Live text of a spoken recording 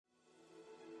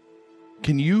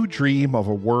Can you dream of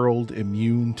a world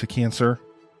immune to cancer?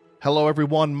 Hello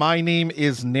everyone, my name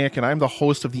is Nick and I'm the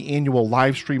host of the annual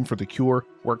live stream for The Cure,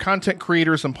 where content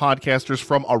creators and podcasters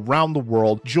from around the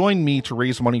world join me to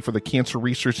raise money for the Cancer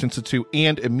Research Institute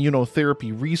and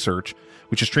immunotherapy research,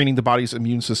 which is training the body's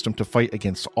immune system to fight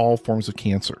against all forms of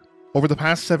cancer. Over the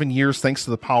past 7 years, thanks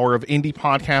to the power of indie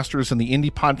podcasters and the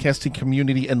indie podcasting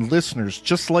community and listeners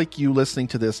just like you listening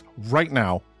to this right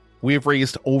now, we have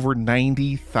raised over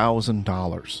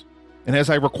 $90,000. And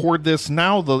as I record this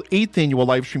now, the 8th annual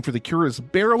live stream for The Cure is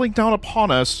barreling down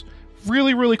upon us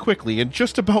really quickly in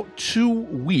just about 2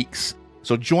 weeks.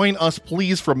 So join us,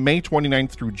 please, from May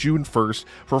 29th through June 1st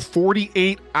for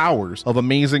 48 hours of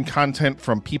amazing content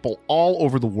from people all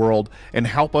over the world and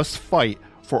help us fight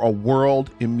for a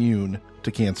world immune to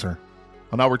cancer.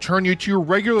 I'll now return you to your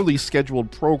regularly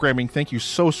scheduled programming. Thank you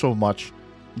so much.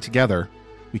 And together,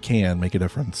 we can make a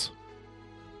difference.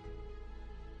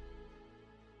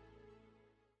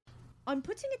 I'm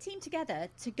putting a team together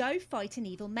to go fight an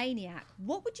evil maniac.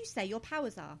 What would you say your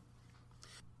powers are?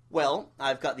 Well,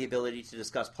 I've got the ability to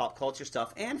discuss pop culture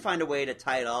stuff and find a way to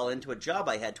tie it all into a job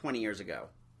I had 20 years ago.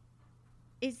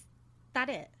 Is that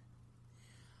it?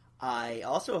 I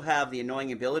also have the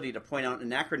annoying ability to point out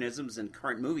anachronisms in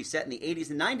current movies set in the 80s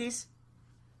and 90s.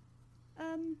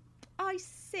 I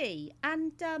see.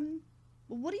 And,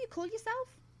 what do you call yourself?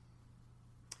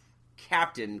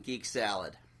 Captain Geek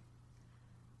Salad.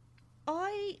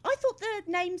 I thought the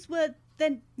names were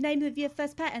the name of your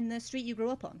first pet and the street you grew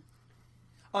up on.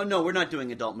 Oh, no, we're not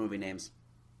doing adult movie names.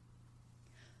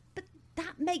 But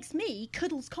that makes me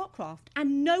Cuddles Cockcroft,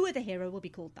 and no other hero will be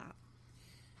called that.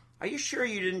 Are you sure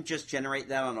you didn't just generate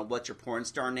that on a What's Your Porn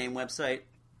Star Name website?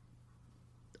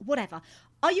 Whatever.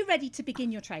 Are you ready to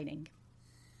begin your training?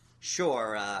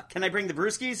 Sure. Can I bring the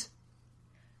brewskis?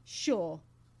 Sure.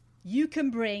 You can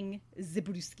bring the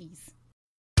brewskis.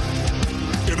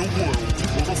 In a world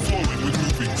overflowing with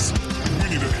movies, we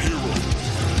need a hero.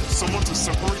 Someone to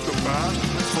separate the bad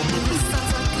from the good.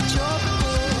 Sounds like a job.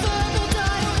 Verbal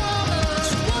dioramas.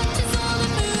 Watches all the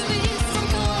movies, from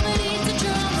comedy to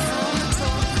drama. From the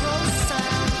talk roll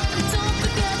sound. And don't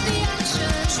forget the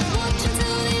action. She'll watch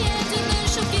until the end and then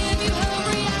she'll give you her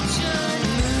reaction.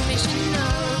 Movies you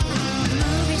know,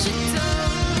 movies you don't.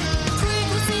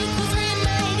 Prequels, sequels,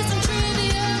 remakes, and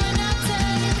trivia and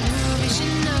outtake. Movies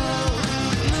you know.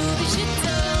 Movies you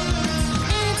don't.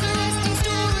 Interesting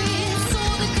stories,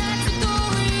 all the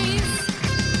categories.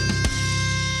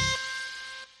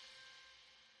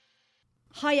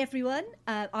 Hi everyone,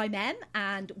 I'm Em,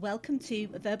 and welcome to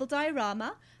Verbal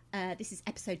Diorama. This is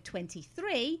episode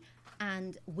 23,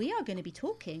 and we are going to be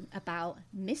talking about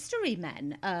mystery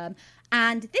men.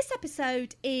 And this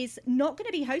episode is not going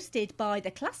to be hosted by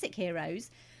the classic heroes.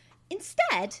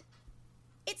 Instead,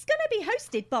 it's going to be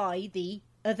hosted by the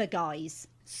other guys.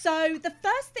 So the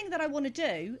first thing that I want to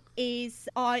do is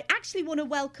I actually want to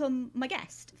welcome my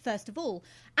guest, first of all.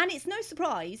 And it's no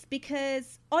surprise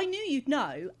because I knew you'd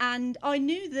know, and I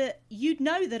knew that you'd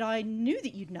know that I knew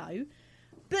that you'd know.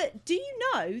 But do you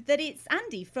know that it's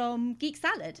Andy from Geek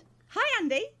Salad? Hi,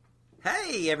 Andy.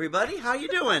 Hey, everybody. How you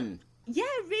doing? Yeah,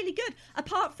 really good.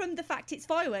 Apart from the fact it's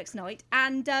fireworks night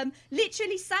and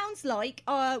literally sounds like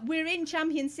we're in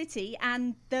Champion City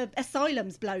and the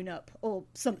asylum's blown up or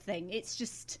something. It's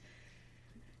just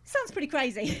sounds pretty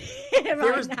crazy now.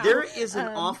 There is an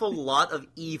awful lot of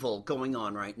evil going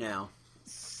on right now.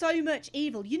 So much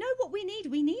evil. You know what we need?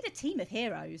 We need a team of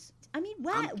heroes. I mean,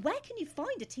 where can you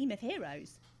find a team of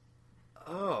heroes?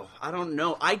 Oh, I don't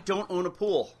know. I don't own a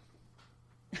pool.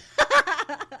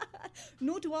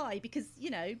 Nor do I, because,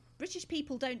 you know, British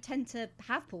people don't tend to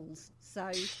have pools. So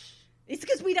it's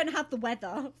because we don't have the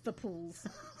weather for pools.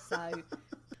 So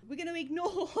we're going to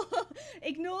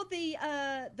ignore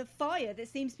the fire that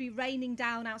seems to be raining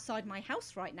down outside my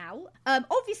house right now.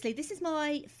 Obviously, this is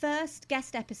my first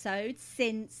guest episode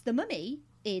since The Mummy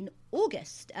in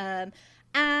August.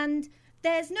 And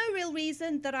there's no real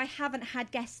reason that I haven't had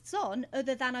guests on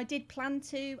other than I did plan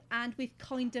to, and we've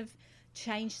kind of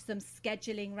changed some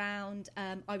scheduling round.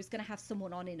 I was going to have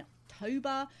someone on in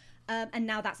October, and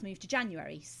now that's moved to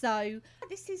January. So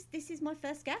this is my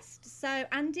first guest. So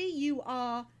Andy, you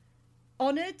are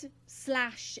honoured /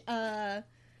 I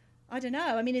don't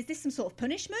know. I mean, is this some sort of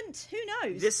punishment? Who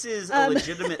knows? This is a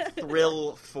legitimate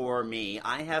thrill for me.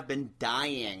 I have been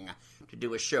dying to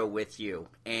do a show with you,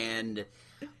 and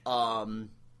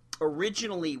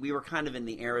originally we were kind of in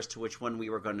the air as to which one we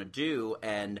were going to do,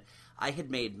 and I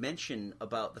had made mention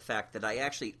about the fact that I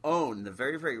actually own the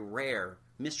very, very rare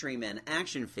Mystery Men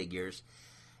action figures,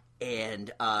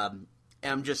 and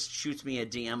Em just shoots me a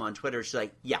DM on Twitter. She's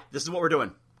like, yeah, this is what we're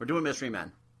doing. We're doing Mystery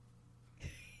Men.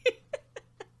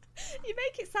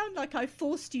 make it sound like I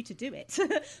forced you to do it,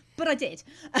 but I did.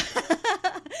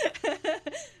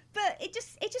 But it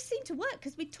just seemed to work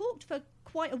because we talked for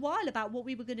quite a while about what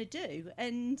we were going to do,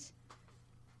 and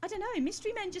I don't know,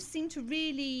 Mystery Men just seemed to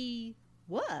really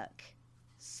work.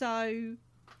 So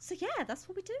yeah, that's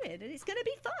what we're doing, and it's going to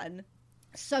be fun.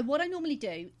 So what I normally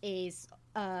do is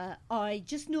I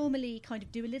just normally kind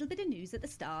of do a little bit of news at the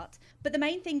start, but the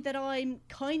main thing that I'm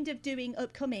kind of doing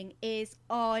upcoming is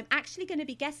I'm actually going to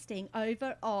be guesting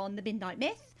over on the Midnight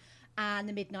Myth, and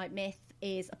the Midnight Myth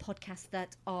is a podcast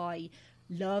that I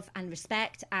love and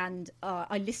respect, and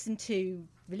I listen to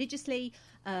religiously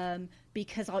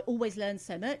because I always learn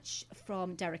so much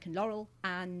from Derek and Laurel,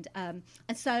 and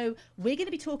so we're going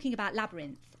to be talking about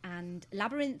Labyrinth, and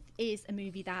Labyrinth is a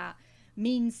movie that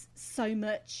means so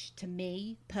much to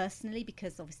me personally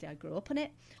because obviously I grew up on it.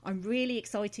 I'm really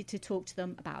excited to talk to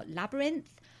them about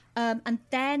Labyrinth, and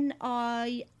then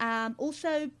I am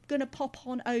also going to pop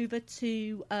on over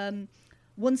to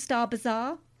One Star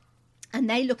Bazaar. And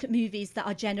they look at movies that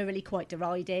are generally quite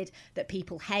derided, that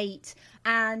people hate.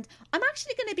 And I'm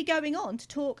actually going to be going on to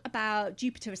talk about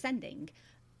Jupiter Ascending,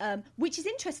 which is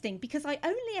interesting because I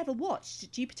only ever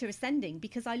watched Jupiter Ascending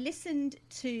because I listened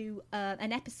to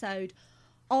an episode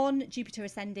on Jupiter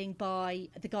Ascending by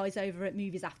the guys over at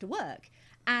Movies After Work.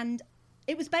 And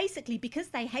it was basically because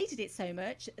they hated it so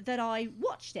much that I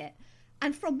watched it.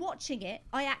 And from watching it,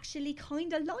 I actually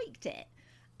kind of liked it.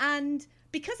 And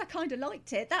because I kind of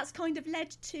liked it, that's kind of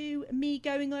led to me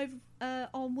going over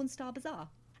on One Star Bazaar.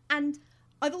 And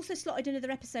I've also slotted another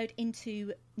episode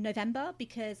into November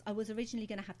because I was originally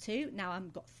going to have 2. Now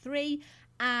I've got 3.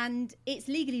 And it's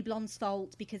Legally Blonde's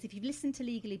fault because if you've listened to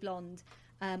Legally Blonde,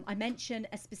 I mention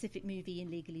a specific movie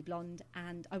in Legally Blonde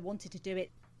and I wanted to do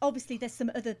it. Obviously, there's some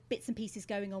other bits and pieces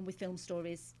going on with Film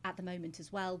Stories at the moment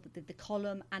as well, the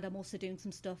column, and I'm also doing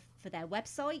some stuff for their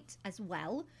website as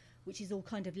well, which is all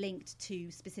kind of linked to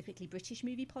specifically British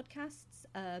movie podcasts.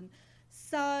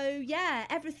 So, yeah,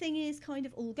 everything is kind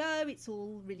of all go. It's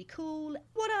all really cool.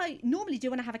 What I normally do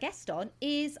when I have a guest on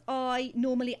is I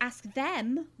normally ask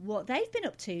them what they've been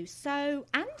up to. So,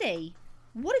 Andy,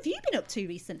 what have you been up to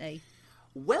recently?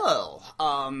 Well,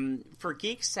 for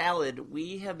Geek Salad,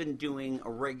 we have been doing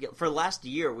a regular... For the last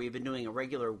year, we've been doing a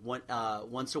regular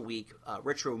once a week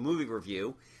retro movie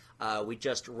review. We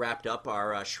just wrapped up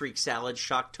our Shriek Salad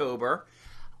Shocktober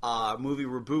movie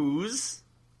Rebooze,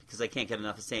 because I can't get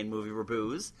enough of saying movie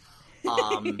Rebooze.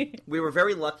 We were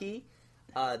very lucky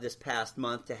this past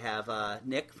month to have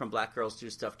Nick from Black Girls Do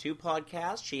Stuff Too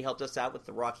podcast. She helped us out with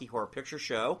the Rocky Horror Picture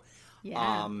Show.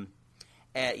 Yeah.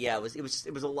 Yeah, it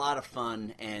was a lot of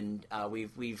fun, and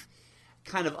we've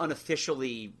kind of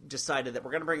unofficially decided that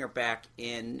we're going to bring her back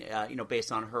in,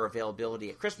 based on her availability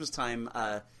at Christmas time,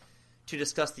 to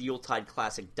discuss the Yuletide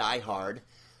classic Die Hard,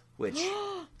 which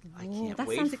I can't that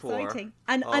wait sounds for. Exciting.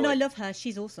 And I love her.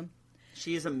 She's awesome.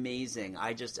 She is amazing.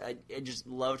 I just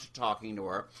loved talking to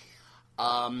her.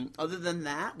 Other than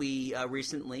that, we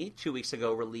recently, 2 weeks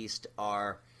ago, released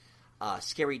our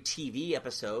Scary TV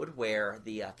episode where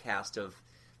the cast of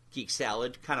Geek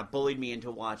Salad kind of bullied me into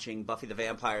watching Buffy the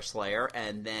Vampire Slayer,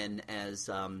 and then as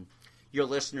your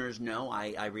listeners know,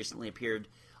 I recently appeared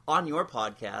on your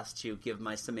podcast to give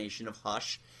my summation of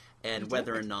Hush and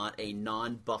whether or not a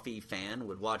non-Buffy fan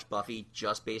would watch Buffy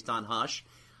just based on Hush.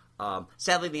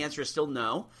 Sadly, the answer is still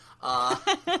no,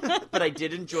 but I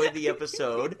did enjoy the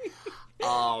episode.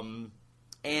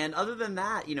 And other than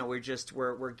that,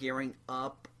 we're gearing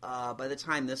up. By the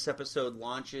time this episode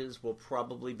launches, we'll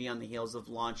probably be on the heels of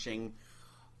launching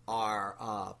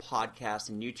our podcast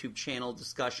and YouTube channel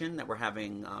discussion that we're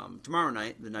having tomorrow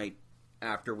night, the night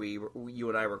after you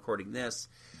and I are recording this,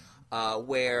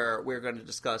 where we're going to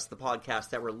discuss the podcast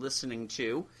that we're listening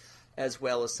to, as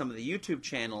well as some of the YouTube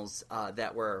channels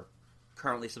that we're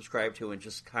currently subscribed to and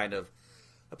just kind of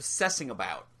obsessing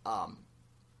about.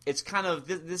 It's kind of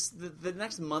the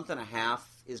next month and a half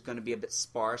is going to be a bit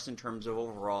sparse in terms of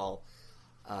overall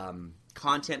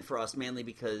content for us, mainly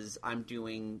because I'm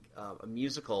doing a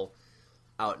musical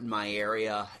out in my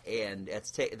area, and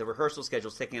the rehearsal schedule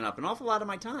is taking up an awful lot of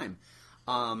my time.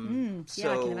 I can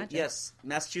imagine. Yes,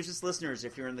 Massachusetts listeners,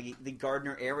 if you're in the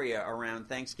Gardner area around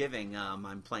Thanksgiving,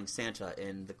 I'm playing Santa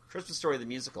in the Christmas Story the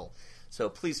musical. So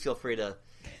please feel free to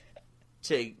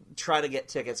try to get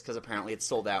tickets because apparently it's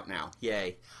sold out now.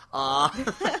 Yay!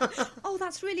 Oh,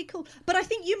 that's really cool. But I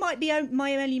think you might be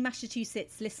my only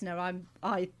Massachusetts listener.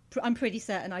 I'm pretty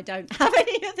certain I don't have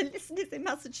any other listeners in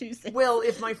Massachusetts. Well,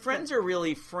 if my friends are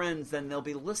really friends, then they'll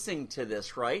be listening to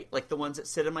this, right? Like the ones that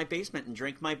sit in my basement and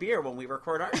drink my beer when we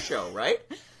record our show, right?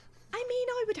 I mean,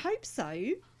 I would hope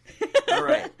so. All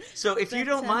right. So if you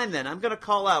But, don't mind, then I'm going to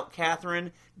call out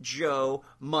Catherine, Joe,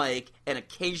 Mike, and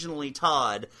occasionally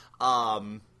Todd.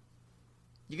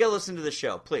 You got to listen to the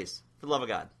show, please, for the love of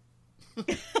God.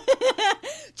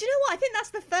 Do you know what? I think that's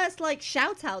the first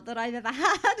shout out that I've ever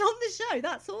had on the show.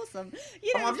 That's awesome.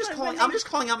 You know, I'm just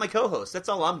calling out my co-host. That's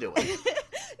all I'm doing. No,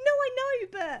 I know,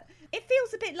 but it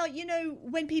feels a bit like,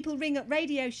 when people ring up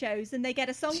radio shows and they get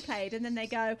a song played and then they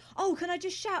go, "Oh, can I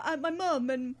just shout out my mum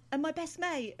and my best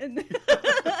mate?" And it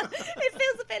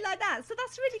feels a bit like that. So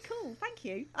that's really cool. Thank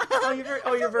you.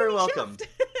 You're very welcome.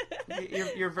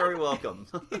 You're very welcome.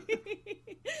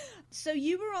 So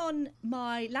you were on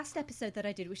my last episode that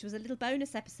I did, which was a little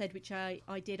bonus episode, which I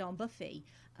did on Buffy.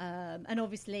 And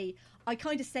obviously I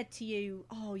kind of said to you,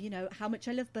 how much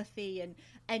I love Buffy.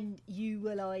 And you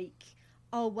were like,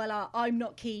 "Oh, well, I'm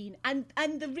not keen." And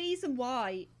the reason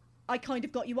why I kind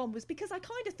of got you on was because I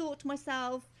kind of thought to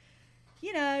myself,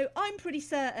 I'm pretty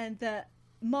certain that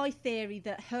my theory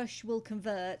that Hush will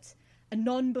convert a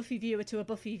non-Buffy viewer to a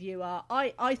Buffy viewer,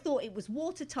 I thought it was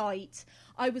watertight.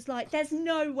 I was like, there's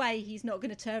no way he's not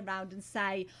going to turn around and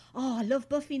say, "Oh, I love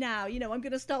Buffy now, I'm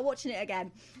going to start watching it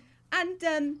again." And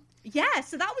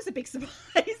so that was a big surprise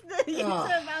that you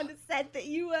turned around and said that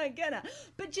you weren't gonna.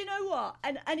 But do you know what?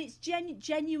 And it's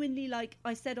genuinely, like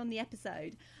I said on the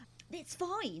episode, it's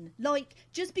fine. Like,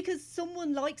 just because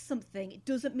someone likes something, it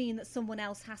doesn't mean that someone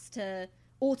else has to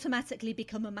automatically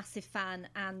become a massive fan.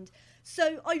 And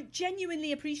so I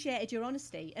genuinely appreciated your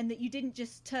honesty, and that you didn't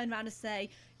just turn around and say,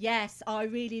 "Yes, I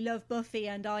really love Buffy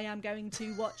and I am going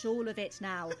to watch all of it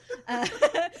now."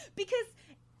 Because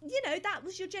that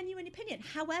was your genuine opinion.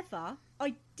 However,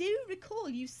 I do recall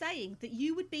you saying that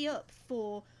you would be up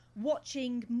for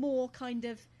watching more kind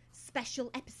of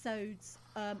special episodes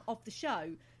of the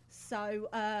show. So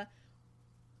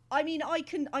I mean, I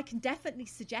can definitely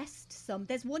suggest some.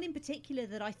 There's one in particular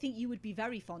that I think you would be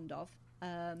very fond of,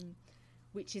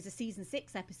 which is a season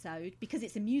 6 episode, because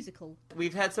it's a musical.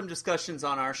 We've had some discussions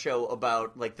on our show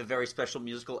about the very special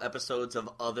musical episodes of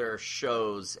other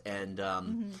shows, and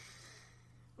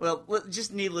well,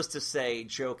 just needless to say,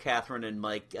 Joe, Catherine, and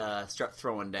Mike start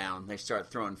throwing down. They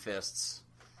start throwing fists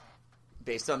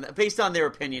based on their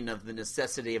opinion of the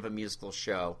necessity of a musical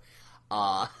show.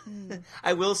 I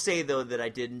will say, though, that I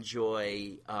did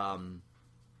enjoy, oh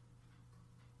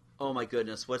my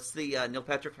goodness, what's the Neil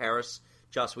Patrick Harris,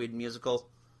 Joss Whedon musical?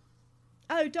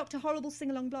 Oh, Dr. Horrible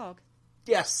Sing-Along Blog.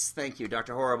 Yes, thank you,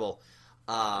 Dr. Horrible.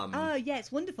 Oh, yeah,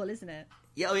 it's wonderful, isn't it?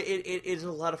 Yeah, it is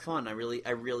a lot of fun. I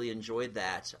really enjoyed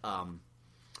that,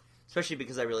 especially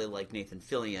because I really like Nathan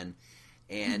Fillion,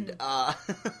 and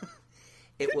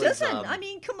Who doesn't? I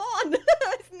mean, come on.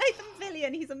 It's Nathan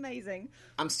Fillion. He's amazing.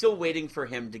 I'm still waiting for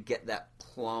him to get that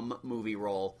Plum movie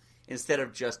role instead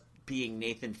of just being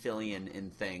Nathan Fillion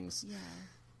in things. Yeah.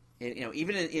 And,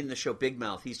 even in the show Big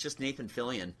Mouth, he's just Nathan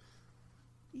Fillion.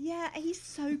 Yeah, he's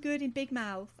so good in Big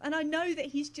Mouth. And I know that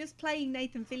he's just playing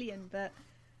Nathan Fillion, but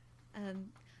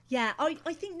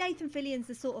I think Nathan Fillion's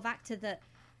the sort of actor that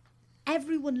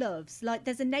everyone loves. Like,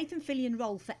 there's a Nathan Fillion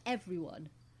role for everyone.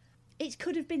 It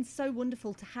could have been so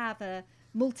wonderful to have a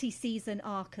multi-season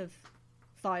arc of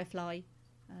Firefly.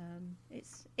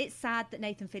 It's sad that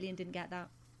Nathan Fillion didn't get that.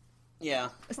 Yeah.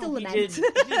 I still lament.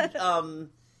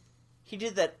 He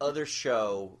did that other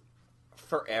show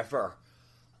Forever.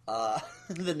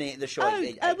 The show.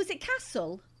 Was it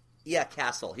Castle? Yeah,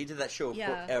 Castle. He did that show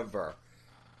Forever.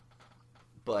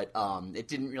 But it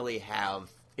didn't really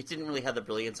have the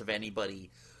brilliance of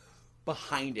anybody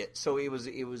behind it. So it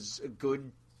was a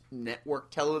good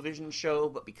network television show,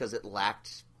 but because it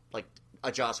lacked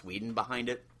a Joss Whedon behind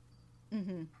it,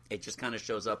 it just kind of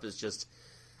shows up as just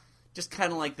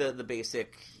kind of like the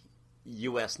basic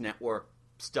U.S. network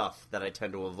stuff that I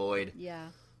tend to avoid. Yeah.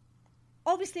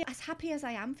 Obviously, as happy as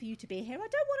I am for you to be here, I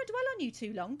don't want to dwell on you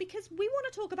too long, because we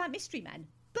want to talk about Mystery Men.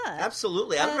 But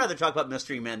absolutely, I'd rather talk about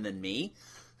Mystery Men than me.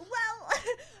 Well,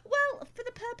 for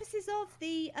the purposes of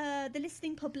the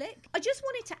listening public, I just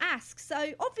wanted to ask.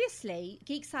 So, obviously,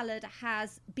 Geek Salad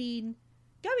has been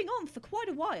going on for quite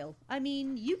a while. I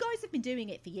mean, you guys have been doing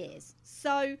it for years.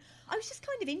 So, I was just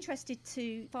kind of interested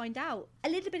to find out a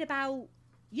little bit about,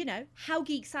 how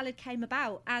Geek Salad came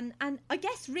about, and I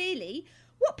guess really,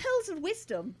 what pearls of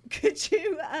wisdom could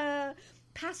you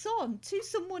pass on to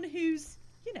someone who's,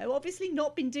 obviously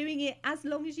not been doing it as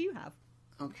long as you have?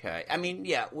 Okay. I mean,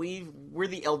 yeah, we're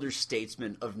the elder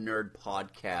statesmen of nerd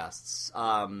podcasts.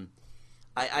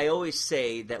 I always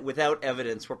say that without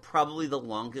evidence, we're probably the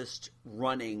longest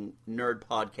running nerd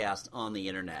podcast on the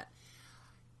internet.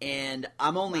 And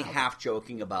I'm only half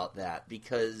joking about that,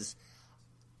 because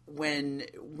when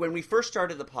we first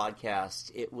started the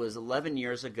podcast, it was 11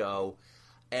 years ago,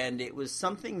 and it was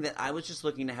something that I was just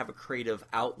looking to have a creative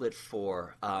outlet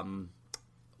for.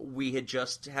 We had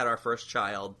just had our first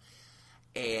child,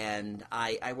 and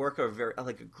I work a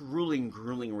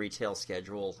grueling retail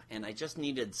schedule, and I just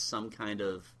needed some kind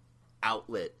of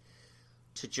outlet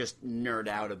to just nerd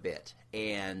out a bit.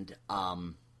 And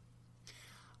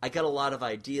I got a lot of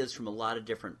ideas from a lot of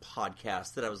different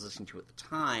podcasts that I was listening to at the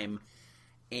time,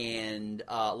 and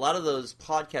a lot of those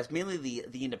podcasts, mainly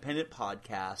the independent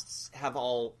podcasts,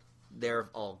 they're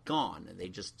all gone. They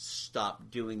just stopped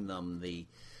doing them. The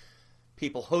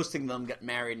people hosting them got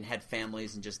married and had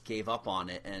families and just gave up on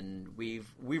it, and we've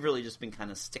really just been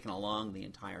kind of sticking along the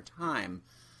entire time.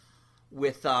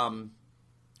 With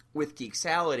Geek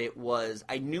Salad, it was,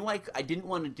 I knew I didn't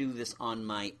want to do this on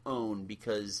my own,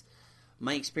 because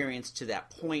my experience to that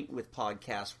point with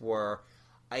podcasts were,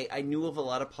 I knew of a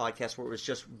lot of podcasts where it was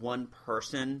just one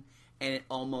person, and it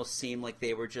almost seemed like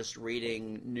they were just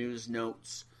reading news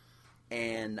notes,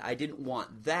 and I didn't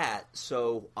want that.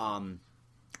 So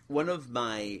one of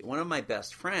my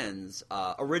best friends,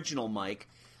 Original Mike,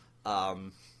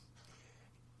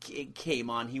 came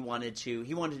on. He wanted to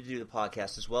do the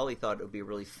podcast as well. He thought it would be a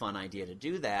really fun idea to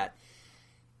do that.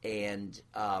 And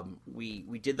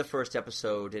we did the first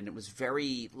episode, and it was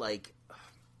very, like,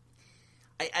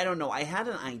 I don't know. I had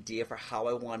an idea for how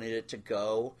I wanted it to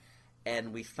go,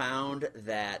 and we found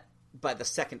that by the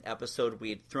second episode, we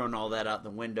had thrown all that out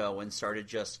the window and started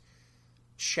just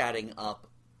chatting up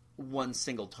one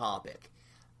single topic.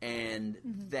 And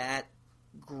that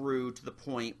grew to the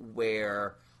point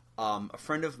where a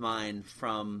friend of mine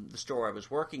from the store I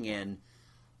was working in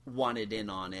wanted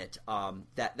in on it.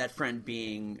 That friend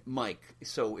being Mike.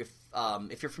 So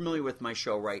if you're familiar with my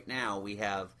show right now, we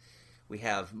have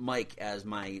Mike as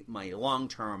my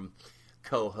long-term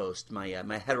co-host,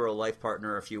 my hetero life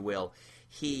partner, if you will.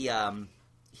 He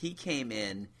came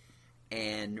in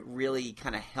and really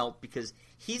kind of helped, because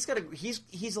he's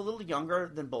a little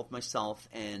younger than both myself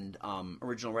and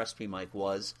Original Recipe Mike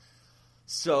was.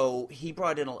 So he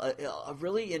brought in a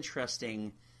really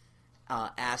interesting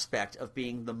aspect of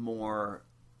being the more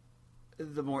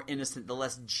innocent, the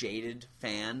less jaded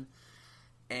fan,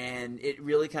 and it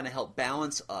really kind of helped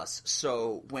balance us.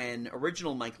 So when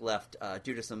Original Mike left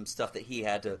due to some stuff that he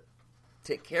had to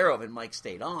take care of, and Mike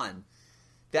stayed on,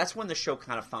 that's when the show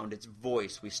kind of found its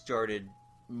voice. We started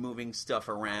moving stuff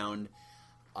around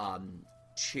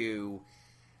to...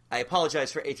 I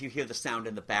apologize for if you hear the sound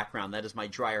in the background. That is my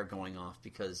dryer going off,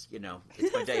 because,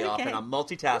 it's my day off and I'm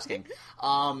multitasking.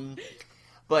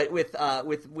 But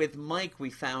with Mike, we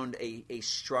found a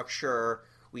structure.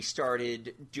 We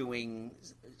started doing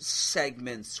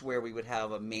segments where we would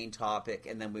have a main topic,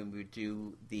 and then we would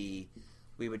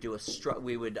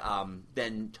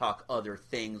then talk other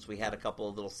things. We had a couple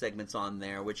of little segments on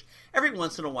there, which every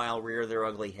once in a while rear their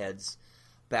ugly heads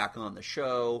back on the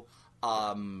show.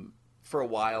 For a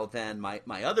while then,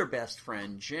 my other best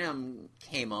friend, Jim,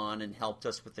 came on and helped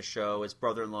us with the show. His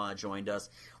brother-in-law joined us.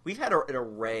 We've had an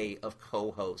array of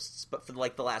co-hosts, but for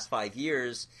the last 5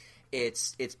 years,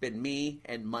 it's been me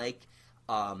and Mike,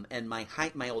 and my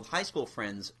old high school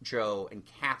friends, Joe and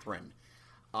Catherine.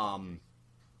 The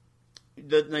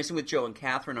nice thing with Joe and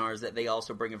Catherine is that they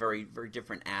also bring a very, very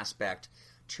different aspect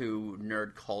to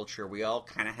nerd culture. We all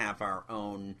kind of have our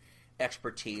own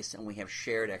expertise, and we have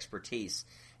shared expertise.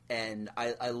 And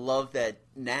I love that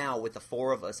now with the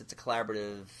four of us, it's a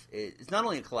collaborative. It's not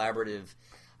only a collaborative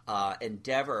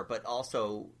endeavor, but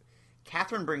also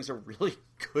Catherine brings a really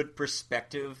good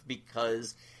perspective,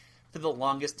 because for the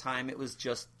longest time it was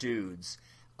just dudes.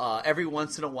 Every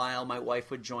once in a while, my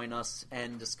wife would join us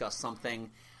and discuss something,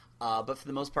 but for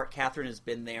the most part, Catherine has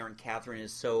been there, and Catherine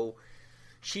is so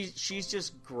she's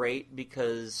just great,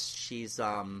 because she's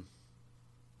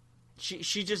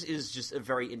She just is just a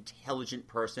very intelligent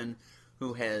person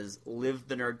who has lived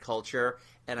the nerd culture,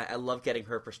 and I love getting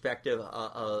her perspective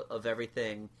of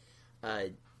everything.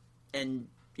 And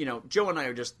Joe and I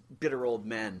are just bitter old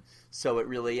men, so it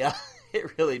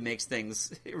really makes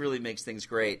things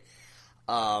great.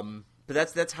 But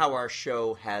that's how our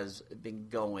show has been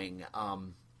going.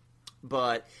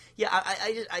 But yeah,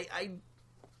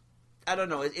 I don't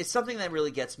know. It's something that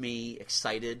really gets me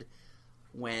excited.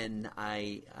 When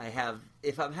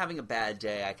if I'm having a bad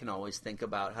day, I can always think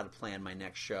about how to plan my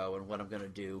next show and what I'm going to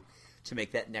do to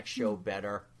make that next show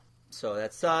better. So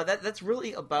that's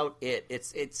really about it.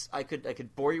 I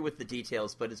could bore you with the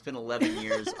details, but it's been 11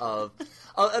 years of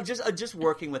just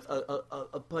working with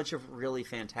a bunch of really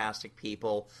fantastic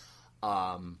people.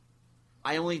 I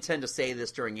only tend to say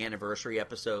this during anniversary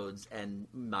episodes and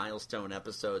milestone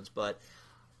episodes, but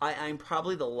I'm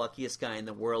probably the luckiest guy in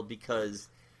the world because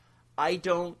I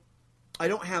don't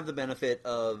have the benefit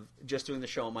of just doing the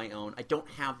show on my own. I don't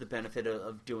have the benefit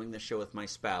of doing the show with my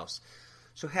spouse.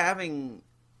 So having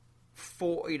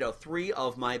three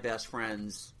of my best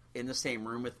friends in the same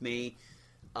room with me,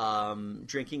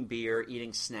 drinking beer,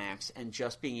 eating snacks, and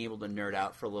just being able to nerd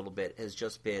out for a little bit has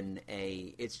just been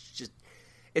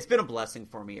it's been a blessing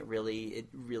for me. It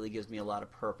really gives me a lot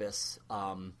of purpose.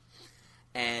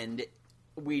 And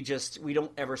we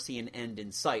don't ever see an end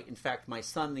in sight. In fact, my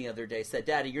son the other day said,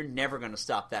 "Daddy, you're never going to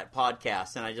stop that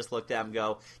podcast." And I just looked at him and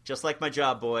go, "Just like my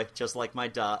job, boy, just like my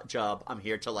job, I'm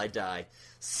here till I die."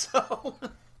 So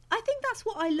I think that's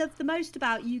what I love the most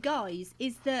about you guys,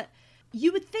 is that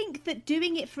you would think that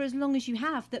doing it for as long as you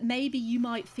have, that maybe you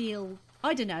might feel,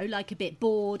 I don't know, like a bit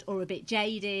bored or a bit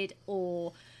jaded,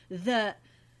 or that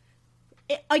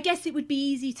I guess it would be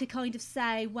easy to kind of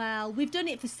say, well, we've done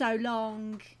it for so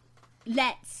long,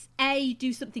 let's A,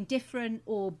 do something different,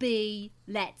 or B,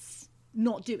 let's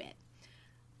not do it.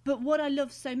 But what I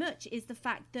love so much is the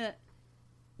fact that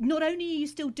not only are you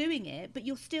still doing it, but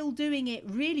you're still doing it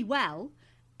really well,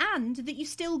 and that you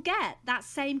still get that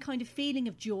same kind of feeling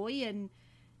of joy, and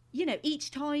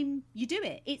each time you do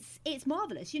it, it's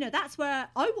marvelous. That's where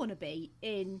I want to be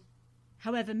in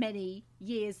however many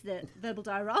years that Verbal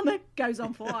Diorama goes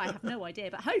on for. I have no idea,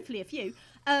 but hopefully a few.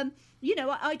 I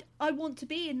want to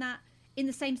be in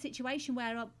the same situation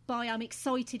whereby I'm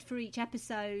excited for each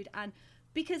episode, and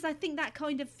because I think that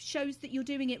kind of shows that you're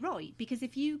doing it right. Because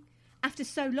if you, after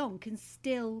so long, can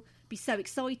still be so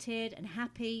excited and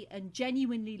happy and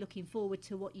genuinely looking forward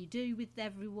to what you do with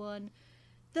everyone,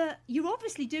 that you're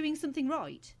obviously doing something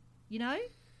right,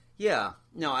 Yeah,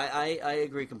 no, I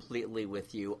agree completely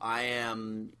with you.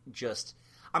 I'm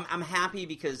happy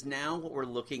because now what we're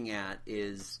looking at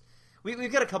is we've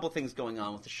got a couple things going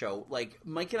on with the show. Like,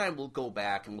 Mike and I will go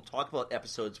back and we'll talk about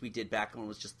episodes we did back when it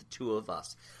was just the two of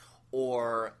us,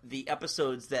 or the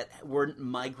episodes that weren't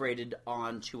migrated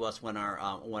onto us when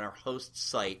our host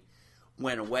site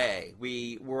went away.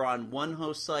 We were on one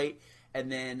host site,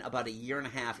 and then about a year and a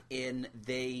half in,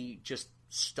 they just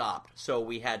stopped. So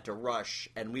we had to rush,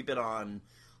 and we've been on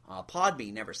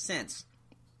Podbean ever since.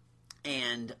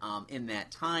 And in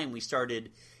that time, we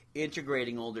started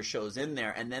integrating older shows in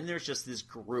there, and then there's just this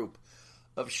group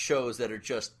of shows that are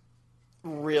just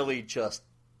really just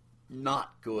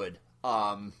not good.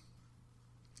 That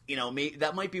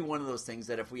might be one of those things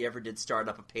that if we ever did start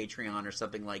up a Patreon or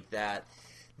something like that,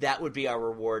 that would be our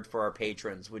reward for our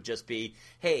patrons, would just be,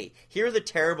 hey, here are the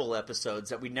terrible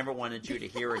episodes that we never wanted you to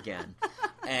hear again.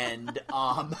 And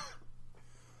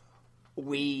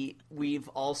we've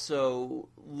also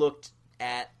looked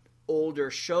at older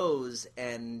shows,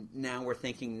 and now we're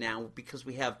thinking because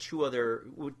we have two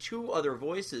other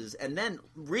voices, and then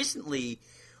recently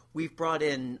we've brought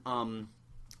in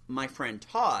my friend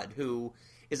Todd, who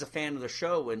is a fan of the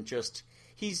show, and just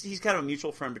he's kind of a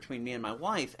mutual friend between me and my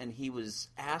wife, and he was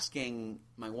asking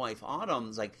my wife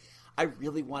Autumn, like, I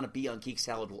really want to be on Geek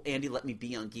Salad. Will Andy let me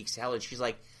be on Geek Salad? She's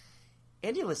like,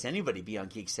 Andy lets anybody be on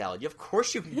Geek Salad. Of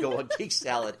course you can go on Geek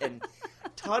Salad. And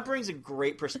Todd brings a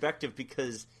great perspective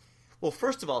because, well,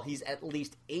 first of all, he's at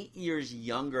least 8 years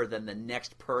younger than the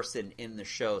next person in the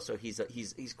show. So he's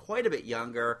quite a bit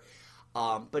younger,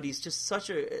 but he's just such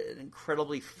an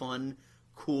incredibly fun,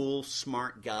 cool,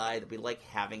 smart guy that we like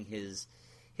having his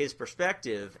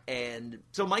perspective. And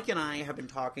so Mike and I have been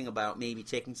talking about maybe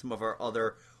taking some of our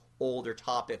other older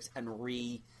topics and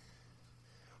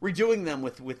redoing them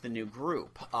with the new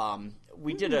group.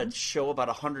 We did a show about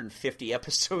 150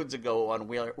 episodes ago on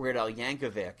Weird Al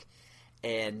Yankovic,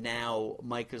 and now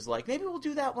Mike is like, maybe we'll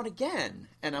do that one again.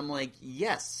 And I'm like,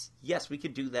 yes, we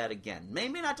could do that again.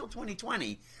 Maybe not till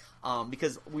 2020,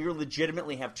 because we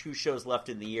legitimately have 2 shows left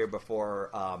in the year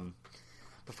before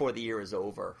the year is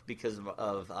over because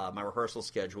of my rehearsal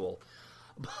schedule.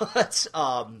 But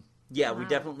yeah, we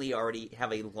definitely already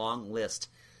have a long list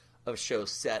of shows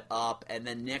set up, and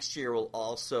then next year will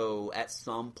also at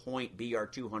some point be our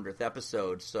 200th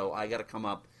episode, so I got to come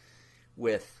up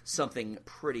with something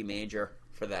pretty major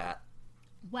for that.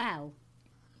 Well,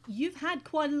 you've had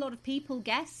quite a lot of people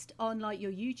guest on like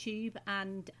your YouTube,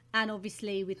 and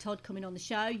obviously with Todd coming on the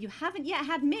show, you haven't yet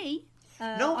had me.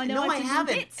 I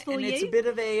haven't. And it's a bit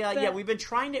of a we've been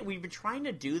trying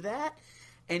to do that.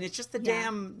 And it's just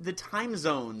the time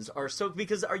zones are so,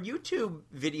 because our YouTube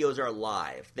videos are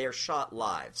live. They're shot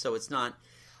live. So it's not,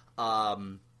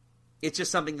 it's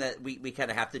just something that we kind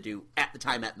of have to do at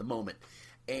the moment.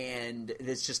 And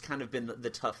it's just kind of been the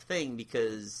tough thing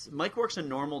because Mike works a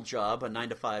normal job, a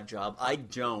 9-to-5 job. I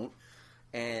don't.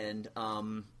 And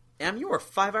Em, you are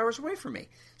 5 hours away from me.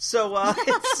 So,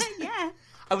 it's... Yeah.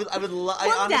 I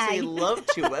honestly day. love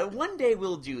to. One day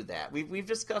we'll do that. We've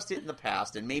discussed it in the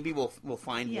past, and maybe we'll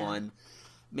find one.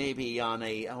 Maybe on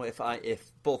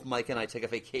if both Mike and I take a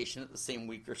vacation at the same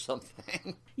week or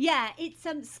something. Yeah, it's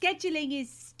scheduling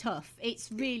is tough.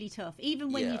 It's really tough,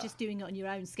 even when Yeah. you're just doing it on your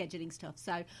own. Scheduling stuff.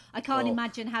 So I can't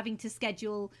imagine having to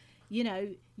schedule,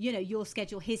 your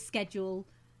schedule, his schedule,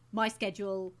 my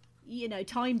schedule.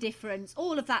 Time difference,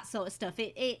 all of that sort of stuff.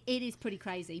 It is pretty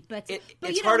crazy, but It's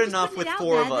I'm hard just enough putting with it out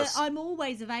 4 of there that us. I'm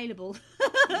always available.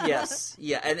 Yes,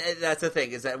 yeah, and that's the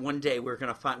thing is that one day we're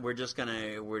just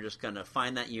gonna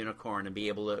find that unicorn and be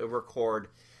able to record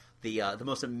the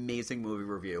most amazing movie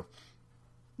review.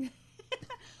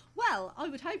 Well, I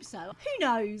would hope so. Who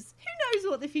knows? Who knows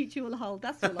what the future will hold?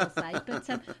 That's all I'll say.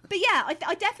 But yeah,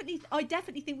 I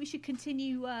definitely think we should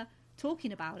continue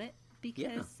talking about it.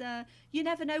 Because you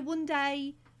never know, one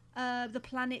day the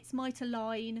planets might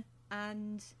align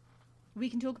and we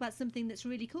can talk about something that's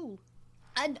really cool.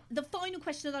 And the final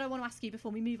question that I want to ask you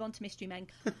before we move on to Mystery Men,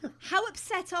 how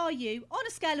upset are you on a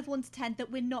scale of 1 to 10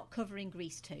 that we're not covering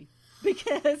Grease 2?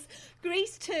 Because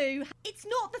Grease 2, it's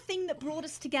not the thing that brought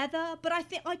us together, but I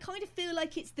kind of feel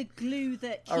like it's the glue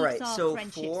that keeps All right, our so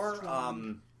friendship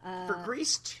strong. for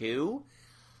Grease 2,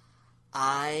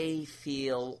 I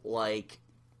feel like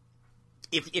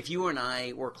if you and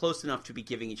I were close enough to be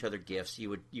giving each other gifts, you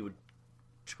would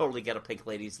totally get a Pink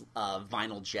Ladies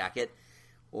vinyl jacket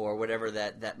or whatever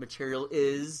that material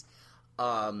is.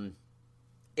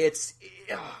 It's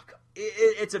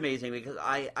amazing because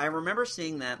I remember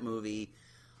seeing that movie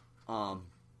on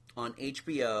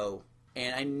HBO,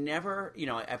 and I never,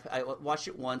 I watched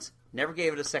it once, never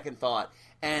gave it a second thought,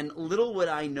 and little would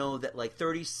I know that like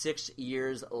 36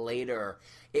 years later,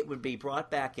 it would be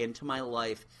brought back into my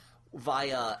life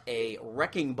via a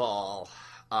wrecking ball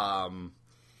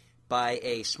by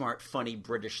a smart, funny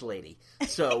British lady.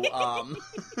 So,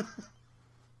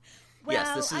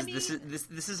 yes,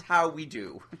 this is how we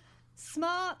do.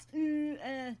 Smart,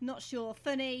 not sure.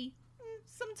 Funny,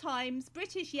 sometimes.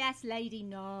 British, yes. Lady,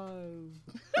 no.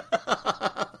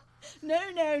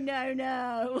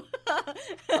 No.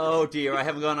 Oh dear, I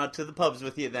haven't gone out to the pubs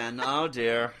with you then. Oh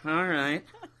dear. All right.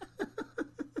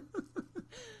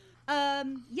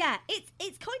 Yeah,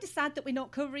 it's kind of sad that we're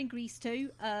not covering Grease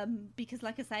 2, because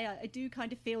like I say, I do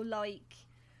kind of feel like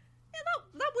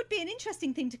that would be an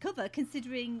interesting thing to cover,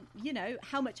 considering,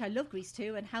 how much I love Grease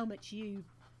 2 and how much you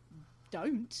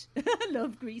don't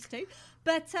love Grease 2.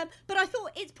 But I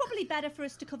thought it's probably better for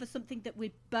us to cover something that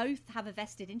we both have a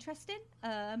vested interest in.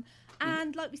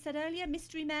 And like we said earlier,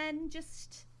 Mystery Men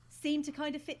just seem to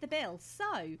kind of fit the bill.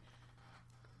 So,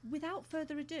 without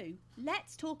further ado,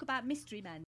 let's talk about Mystery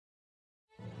Men.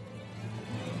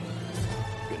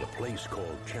 In a place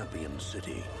called Champion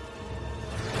City,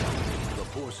 the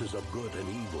forces of good and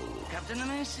evil Captain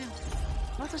Amazing.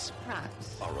 What a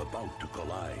surprise. are about to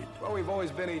collide. Well, we've always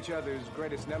been each other's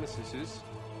greatest nemesis.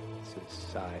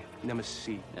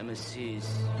 Nemesis.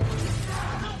 Nemesis.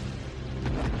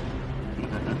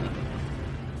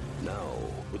 Now,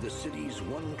 with the city's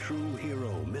one true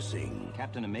hero missing,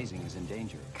 Captain Amazing is in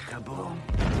danger. Kaboom.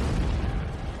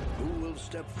 who will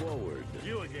step forward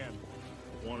You again.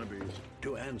 Wannabes.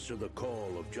 to answer the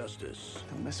call of justice?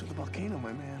 Don't mess with the volcano,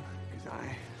 my man, because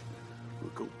I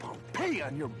will go Pompeii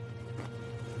on your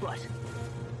butt.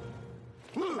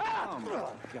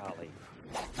 Oh, golly.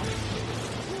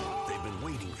 They've been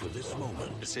waiting for this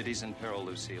moment The city's in peril,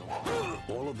 Lucille.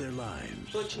 all of their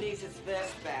lives. Butch needs his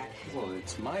vest back. Well,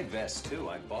 it's my vest, too.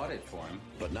 I bought it for him.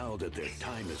 But now that their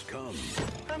time has come,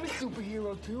 I'm a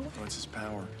superhero, too. What's his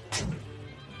power?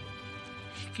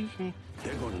 Excuse me.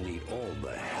 they're going to need all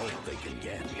the help they can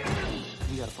get.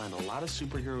 We gotta find a lot of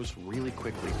superheroes really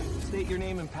quickly. State your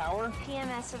name and power?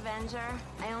 PMS Avenger.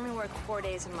 I only work 4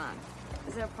 days a month.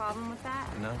 Is there a problem with that?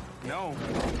 No. No.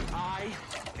 I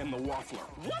am the Waffler.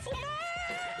 Waffle Man!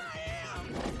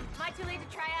 Am I too late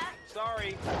to try out?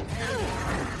 Sorry.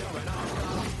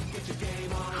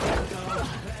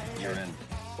 You're in.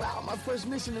 Wow, my first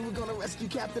mission and we're gonna rescue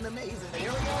Captain Amazing.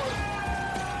 Here we go!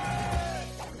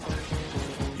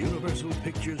 Universal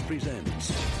Pictures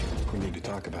presents We need to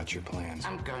talk about your plans.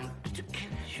 I'm going to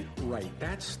kill you. Right,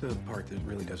 that's the part that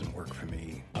really doesn't work for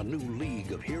me. a new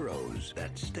league of heroes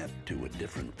that step to a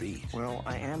different beat. Well,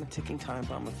 I am a ticking time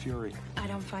bomb of fury. I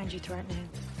don't find you threatening.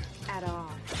 At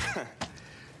all.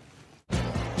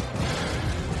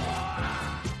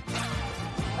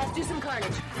 Let's do some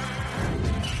carnage.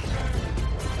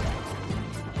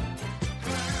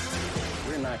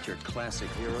 We're not your classic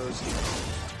heroes.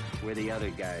 We're the other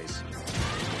guys.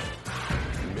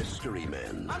 Mystery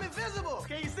Men. I'm invisible.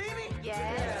 Can you see me?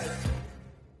 Yes.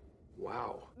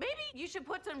 Wow. Maybe you should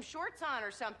put some shorts on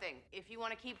or something if you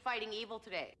want to keep fighting evil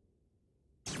today.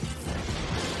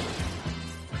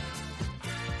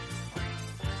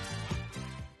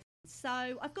 So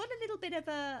I've got a little bit of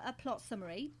a plot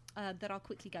summary that I'll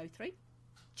quickly go through.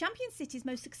 Champion City's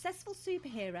most successful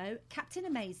superhero, Captain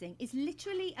Amazing, is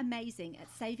literally amazing at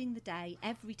saving the day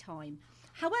every time.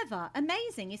 However,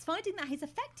 Amazing is finding that his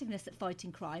effectiveness at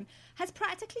fighting crime has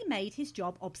practically made his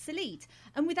job obsolete,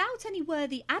 and without any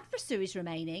worthy adversaries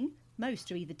remaining, most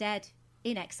are either dead,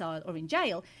 in exile or in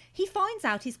jail, he finds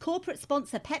out his corporate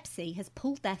sponsor Pepsi has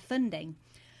pulled their funding.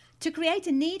 To create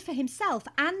a need for himself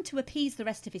and to appease the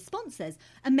rest of his sponsors,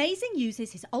 Amazing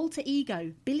uses his alter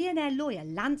ego, billionaire lawyer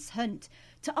Lance Hunt,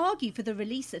 to argue for the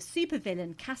release of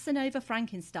supervillain Casanova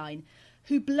Frankenstein,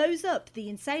 who blows up the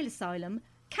insane asylum,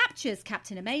 captures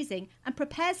Captain Amazing, and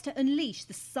prepares to unleash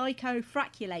the Psycho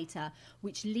Fraculator,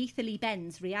 which lethally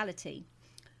bends reality.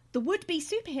 The would-be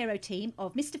superhero team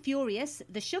of Mr. Furious,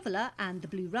 the Shoveler, and the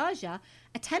Blue Raja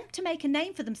attempt to make a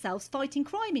name for themselves fighting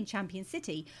crime in Champion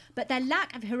City, but their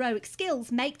lack of heroic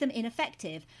skills make them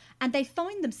ineffective, and they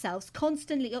find themselves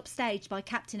constantly upstaged by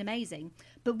Captain Amazing.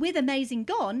 But with Amazing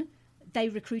gone, they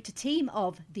recruit a team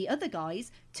of the other guys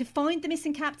to find the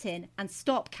missing captain and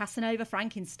stop Casanova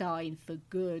Frankenstein for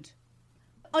good.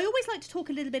 I always like to talk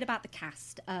a little bit about the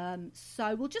cast,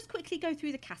 so we'll just quickly go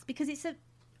through the cast because it's a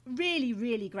really,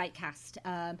 really great cast.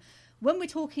 When we're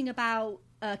talking about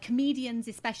comedians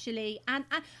especially and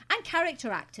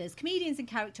character actors, comedians and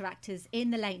character actors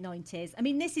in the late 90s, I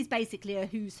mean, this is basically a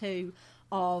who's who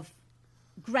of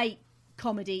great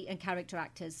comedy and character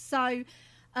actors. So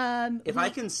if I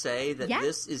can say that Yeah.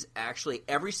 this is actually,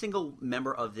 every single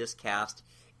member of this cast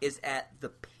is at the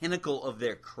pinnacle of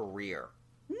their career.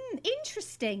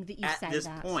 Interesting that you say that. At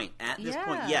this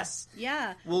point, yes.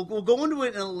 Yeah. We'll go into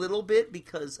it in a little bit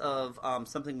because of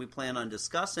something we plan on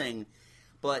discussing.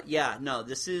 But yeah, no,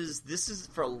 this is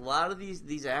for a lot of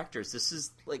these actors. This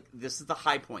is the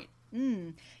high point.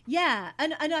 Yeah,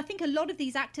 and I think a lot of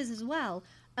these actors as well,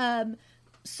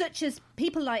 such as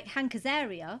people like Hank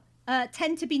Azaria,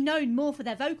 tend to be known more for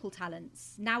their vocal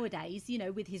talents nowadays, you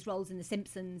know, with his roles in The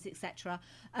Simpsons, etc.,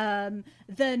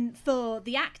 than for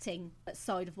the acting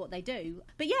side of what they do.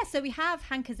 But yeah, so we have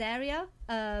Hank Azaria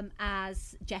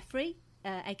as Jeffrey,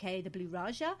 aka the Blue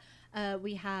Raja.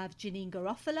 We have Janine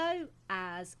Garofalo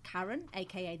as Karen,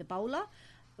 aka the Bowler.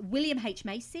 William H.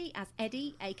 Macy as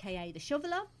Eddie, aka the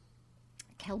Shoveler.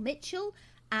 Kel Mitchell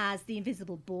as the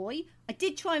Invisible Boy. I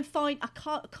did try and find, I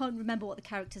can't remember what the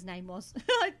character's name was.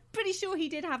 I'm pretty sure he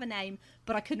did have a name,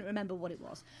 but I couldn't remember what it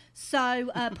was.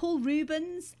 So Paul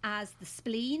Rubens as the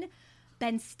Spleen,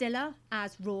 Ben Stiller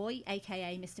as Roy,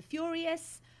 aka Mr.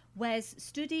 Furious, Wes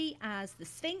Studi as the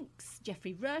Sphinx,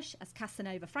 Jeffrey Rush as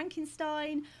Casanova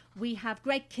Frankenstein. We have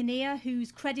Greg Kinnear, who's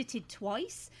credited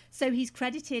twice. So he's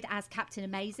credited as Captain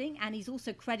Amazing, and he's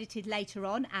also credited later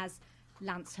on as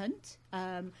Lance Hunt,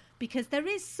 because there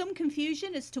is some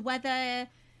confusion as to whether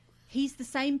he's the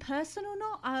same person or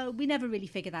not. We never really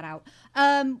figure that out.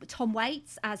 Tom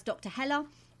Waits as Dr. Heller,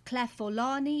 Claire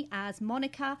Forlani as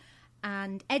Monica,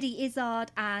 and Eddie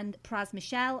Izzard and Praz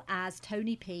Michelle as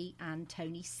Tony P and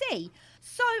Tony C.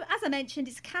 So, as I mentioned,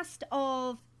 it's a cast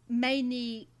of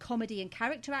mainly comedy and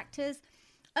character actors,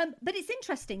 but it's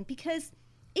interesting because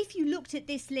if you looked at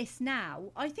this list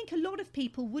now, I think a lot of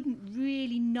people wouldn't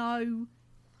really know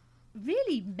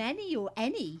really many or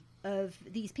any of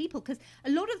these people because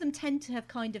a lot of them tend to have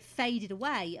kind of faded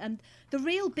away. And the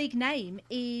real big name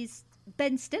is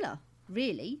Ben Stiller,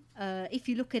 really. If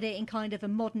you look at it in kind of a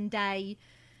modern day,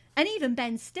 and even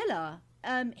Ben Stiller,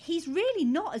 he's really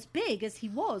not as big as he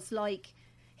was. Like,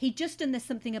 he'd just done There's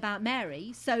Something About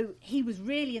Mary, so he was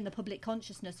really in the public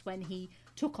consciousness when he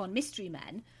took on Mystery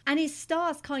Men, and his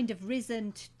star's kind of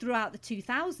risen throughout the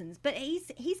 2000s, but he's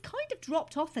kind of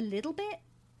dropped off a little bit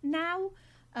now,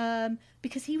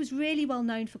 because he was really well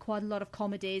known for quite a lot of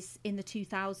comedies in the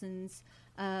 2000s,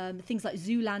 things like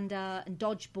Zoolander and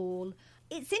Dodgeball.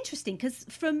 It's interesting because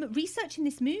from researching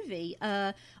this movie,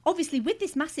 obviously with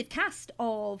this massive cast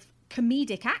of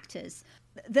comedic actors,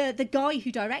 the guy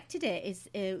who directed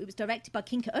it was directed by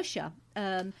Kinka Usher,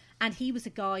 and he was a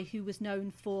guy who was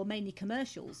known for mainly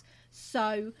commercials.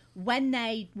 So when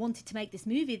they wanted to make this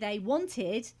movie, they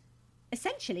wanted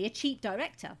essentially a cheap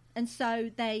director, and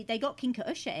so they got Kinka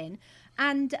Usher in.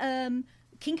 And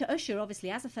Kinka Usher, obviously,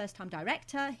 as a first-time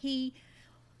director, he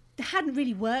hadn't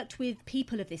really worked with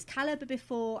people of this caliber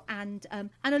before, and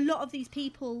a lot of these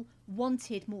people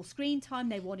wanted more screen time.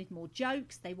 They wanted more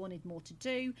jokes. They wanted more to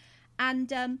do.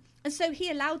 And so he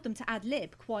allowed them to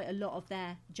ad-lib quite a lot of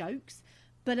their jokes.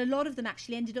 but a lot of them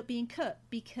actually ended up being cut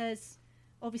because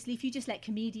obviously if you just let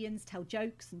comedians tell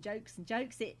jokes and jokes and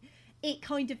jokes, it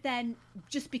kind of then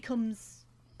just becomes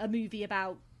a movie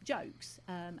about jokes.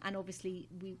 And obviously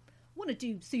we want to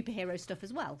do superhero stuff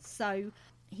as well. So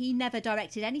he never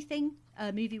directed anything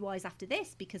movie-wise after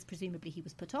this because presumably he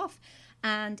was put off.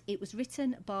 And it was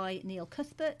written by Neil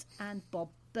Cuthbert and Bob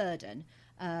Burden.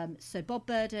 So Bob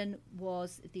Burden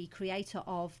was the creator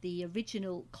of the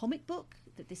original comic book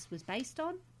that this was based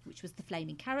on, which was The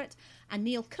Flaming Carrot. And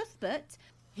Neil Cuthbert,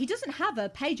 he doesn't have a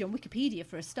page on Wikipedia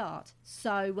for a start.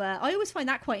 So I always find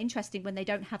that quite interesting when they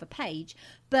don't have a page.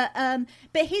 But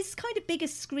his kind of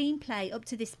biggest screenplay up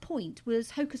to this point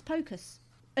was Hocus Pocus.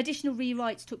 Additional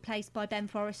rewrites took place by Ben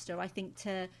Forrester, I think,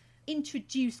 to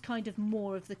introduce kind of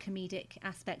more of the comedic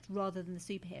aspect rather than the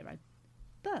superhero.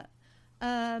 But,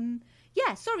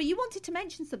 yeah, sorry, you wanted to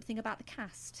mention something about the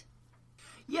cast.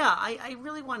 Yeah, I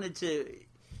really wanted to...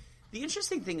 The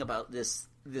interesting thing about this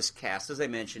cast, as I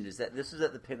mentioned, is that this is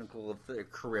at the pinnacle of their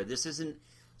career. This isn't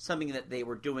something that they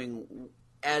were doing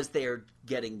as they're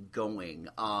getting going.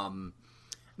 I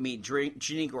mean,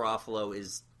 Janeane Garofalo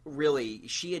is really...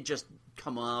 She had just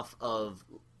come off of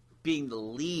being the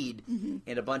lead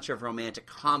in a bunch of romantic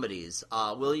comedies.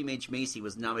 William H. Macy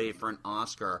was nominated for an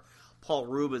Oscar. Paul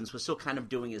Rubens was still kind of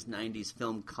doing his 90s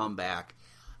film comeback.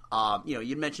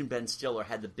 You mentioned Ben Stiller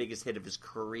had the biggest hit of his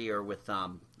career with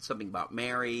Something About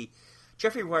Mary.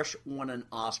 Jeffrey Rush won an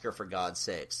Oscar, for God's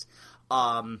sakes.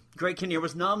 Greg Kinnear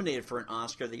was nominated for an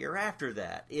Oscar the year after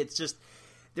that. It's just,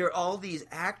 there are all these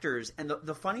actors, and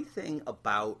the funny thing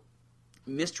about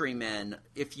Mystery Men,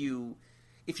 if you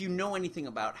know anything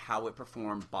about how it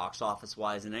performed box office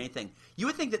wise and anything, you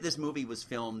would think that this movie was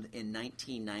filmed in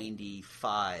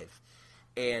 1995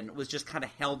 and was just kind of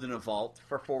held in a vault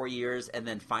for 4 years, and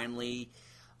then finally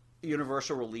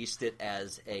Universal released it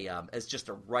as just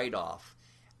a write-off.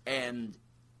 And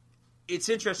it's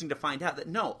interesting to find out that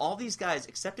no, all these guys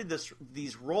accepted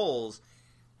these roles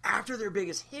after their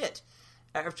biggest hit,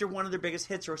 after one of their biggest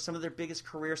hits or some of their biggest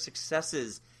career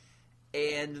successes.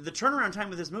 And the turnaround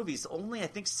time of this movie is only, I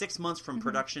think, 6 months from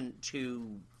production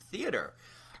to theater.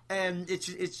 And it's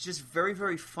just very,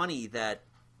 very funny that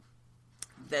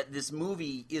this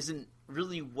movie isn't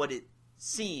really what it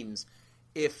seems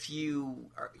if you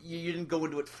didn't go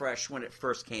into it fresh when it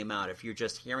first came out. If you're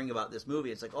just hearing about this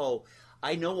movie, it's like, oh,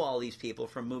 I know all these people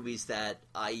from movies that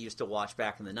I used to watch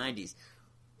back in the 90s.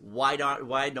 Why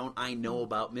don't I know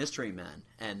about Mystery Men?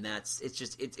 And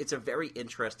it's a very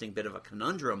interesting bit of a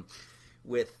conundrum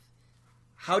with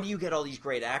how do you get all these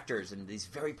great actors and these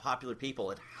very popular people,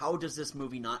 and how does this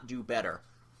movie not do better?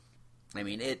 I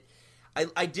mean,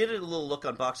 I did a little look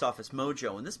on Box Office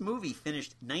Mojo, and this movie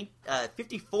finished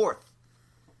 54th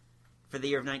for the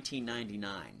year of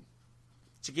 1999.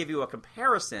 To give you a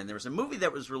comparison, there was a movie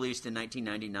that was released in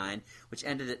 1999, which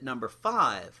ended at number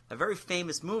 5, a very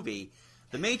famous movie,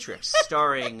 The Matrix,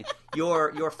 starring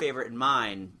your favorite and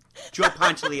mine, Joe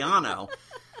Pantoliano.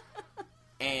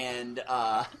 And,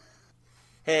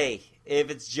 hey, if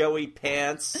it's Joey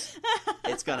Pants,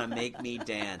 it's gonna make me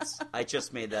dance. I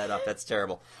just made that up. That's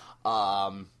terrible.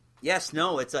 Yes,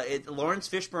 no, it's Lawrence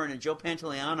Fishburne and Joe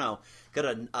Pantoliano got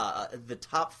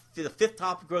the fifth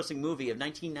top grossing movie of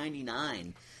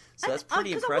 1999. So that's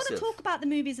pretty impressive. I want to talk about the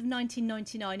movies of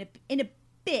 1999 in a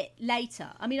bit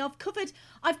later. I mean, I've covered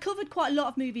quite a lot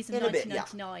of movies of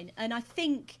 1999, and I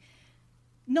think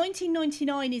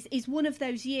 1999 is one of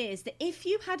those years that if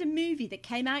you had a movie that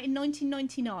came out in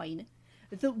 1999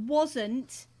 that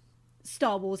wasn't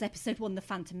Star Wars Episode 1, The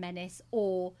Phantom Menace,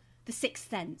 or The Sixth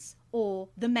Sense, or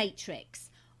The Matrix,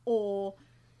 or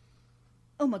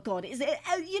oh my God,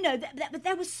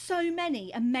 there were so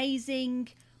many amazing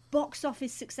box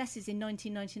office successes in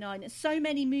 1999, and so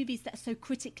many movies that are so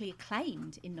critically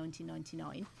acclaimed in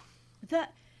 1999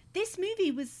 that this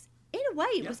movie was, in a way,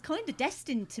 it was kind of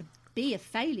destined to be a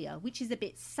failure, which is a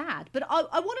bit sad. But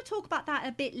I want to talk about that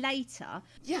a bit later.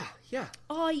 Yeah.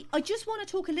 I just want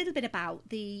to talk a little bit about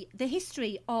the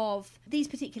history of these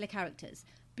particular characters,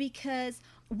 because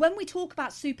when we talk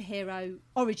about superhero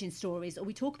origin stories, or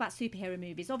we talk about superhero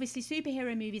movies, obviously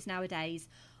superhero movies nowadays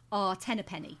are 10 a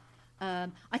penny.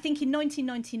 I think in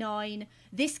 1999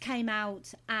 this came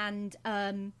out, and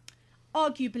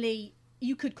arguably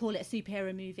you could call it a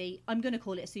superhero movie. I'm going to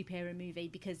call it a superhero movie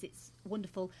because it's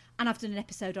wonderful, and I've done an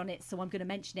episode on it, so I'm going to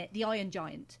mention it. The Iron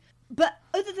Giant. But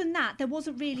other than that, there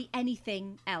wasn't really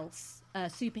anything else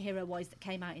superhero-wise that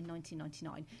came out in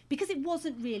 1999 because it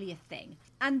wasn't really a thing.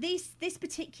 And these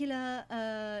particular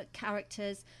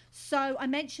characters, so I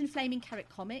mentioned Flaming Carrot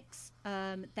Comics.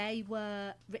 They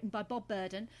were written by Bob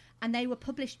Burden and they were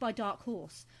published by Dark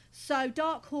Horse. So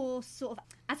Dark Horse, sort of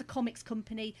as a comics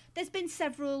company, there's been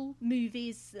several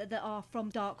movies that are from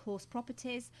Dark Horse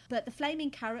properties, but the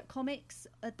Flaming Carrot Comics,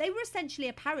 they were essentially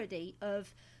a parody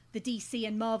of the DC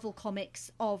and Marvel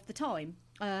comics of the time.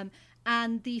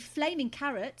 And the Flaming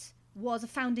Carrot was a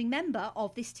founding member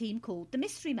of this team called the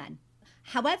Mystery Men.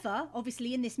 However,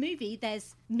 obviously in this movie,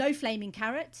 there's no Flaming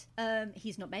Carrot.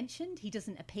 He's not mentioned. He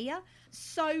doesn't appear.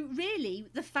 So really,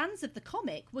 the fans of the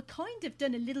comic were kind of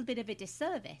done a little bit of a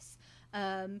disservice.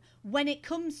 When it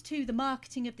comes to the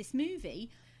marketing of this movie,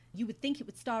 you would think it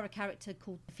would star a character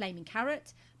called the Flaming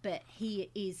Carrot, but he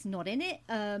is not in it.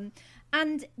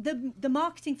 And the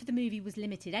marketing for the movie was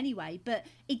limited anyway, but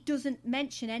it doesn't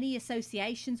mention any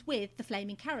associations with the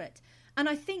Flaming Carrot. And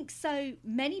I think so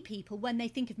many people, when they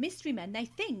think of Mystery Men, they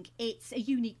think it's a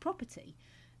unique property.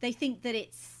 They think that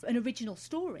it's an original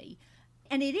story.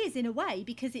 And it is in a way,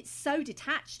 because it's so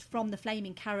detached from the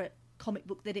Flaming Carrot comic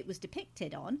book that it was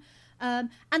depicted on.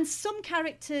 And some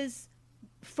characters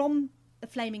from the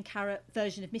Flaming Carrot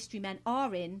version of Mystery Men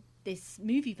are in this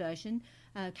movie version.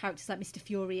 Characters like Mr.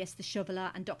 Furious, the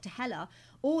Shoveler, and Dr. Heller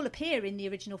all appear in the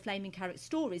original Flaming Carrot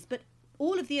stories, but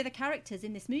all of the other characters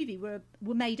in this movie were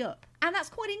made up. And that's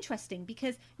quite interesting,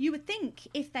 because you would think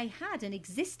if they had an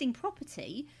existing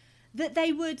property that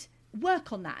they would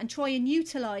work on that and try and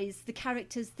utilise the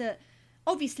characters that...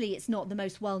 Obviously, it's not the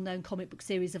most well-known comic book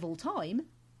series of all time,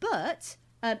 but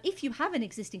if you have an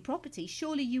existing property,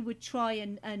 surely you would try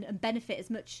and benefit as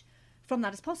much from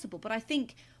that as possible. But I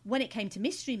think when it came to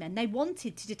Mystery Men, they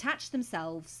wanted to detach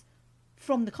themselves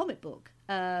from the comic book.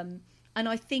 And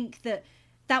I think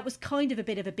that was kind of a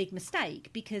bit of a big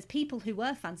mistake, because people who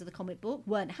were fans of the comic book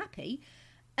weren't happy,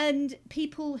 and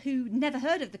people who never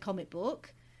heard of the comic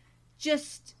book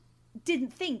just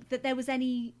didn't think that there was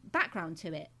any background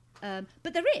to it.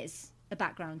 But there is a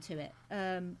background to it,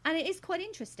 and it is quite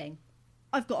interesting.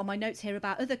 I've got on my notes here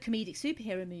about other comedic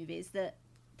superhero movies that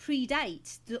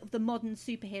predate the modern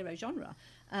superhero genre.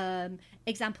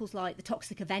 Examples like The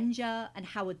Toxic Avenger and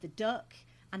Howard the Duck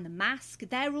and The Mask.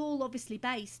 They're all obviously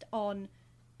based on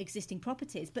existing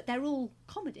properties, but they're all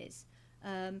comedies.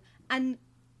 And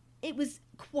it was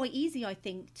quite easy, I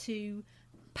think, to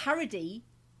parody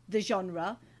the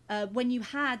genre when you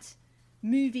had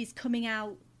movies coming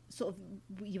out. Sort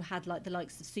of, you had like the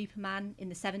likes of Superman in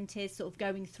the 70s, sort of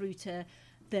going through to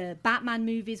the Batman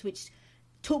movies, which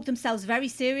took themselves very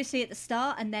seriously at the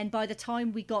start, and then by the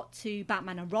time we got to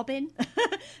Batman and Robin,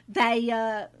 they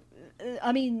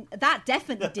I mean, that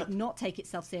definitely did not take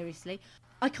itself seriously.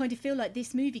 I kind of feel like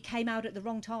this movie came out at the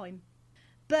wrong time.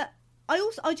 But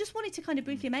I just wanted to kind of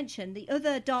briefly mention the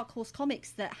other Dark Horse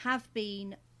comics that have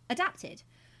been adapted,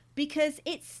 because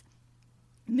it's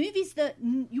movies that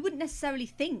you wouldn't necessarily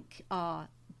think are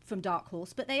from Dark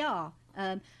Horse, but they are.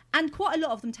 And quite a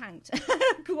lot of them tanked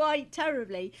quite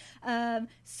terribly.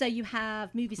 So you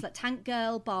have movies like Tank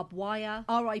Girl, Barbed Wire,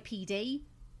 R.I.P.D.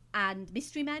 and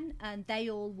Mystery Men, and they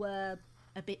all were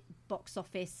a bit box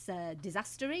office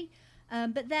disastery.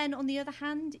 But then on the other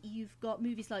hand, you've got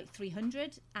movies like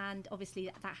 300, and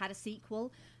obviously that had a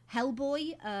sequel.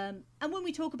 Hellboy, and when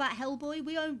we talk about Hellboy,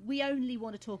 we only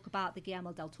want to talk about the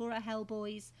Guillermo del Toro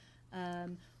Hellboys,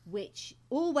 which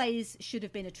always should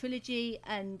have been a trilogy,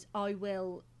 and I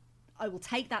will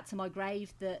take that to my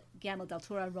grave, that Guillermo del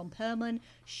Toro and Ron Perlman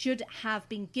should have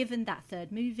been given that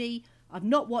third movie. I've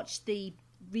not watched the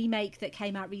remake that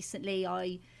came out recently.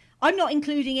 I'm not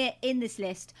including it in this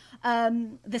list.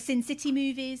 The Sin City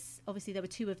movies, obviously there were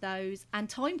two of those, and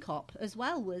Time Cop as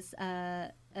well was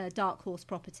a Dark Horse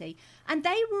property. And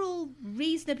they were all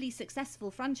reasonably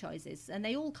successful franchises, and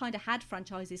they all kind of had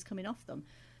franchises coming off them.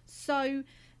 So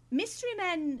Mystery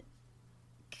Men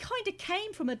kind of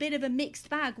came from a bit of a mixed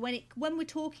bag when we're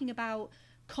talking about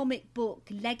comic book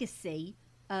legacy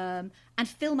and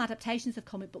film adaptations of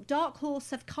comic book. Dark Horse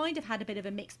have kind of had a bit of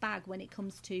a mixed bag when it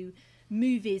comes to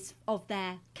movies of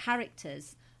their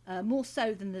characters, more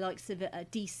so than the likes of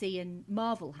DC and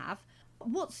Marvel have.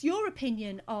 What's your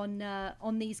opinion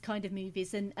on these kind of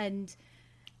movies? And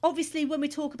obviously when we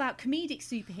talk about comedic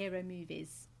superhero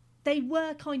movies, they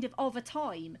were kind of a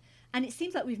time, and it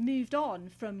seems like we've moved on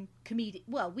from comedic.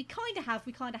 Well, we kind of have,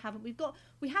 we kind of haven't.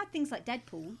 We had things like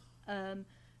Deadpool,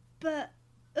 but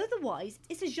otherwise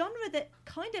it's a genre that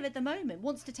kind of at the moment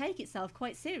wants to take itself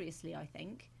quite seriously, I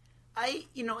think.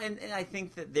 And I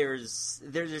think that there's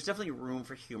definitely room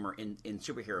for humor in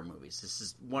superhero movies. This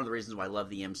is one of the reasons why I love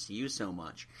the MCU so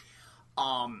much.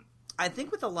 I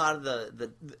think with a lot of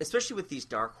the especially with these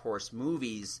Dark Horse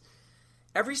movies,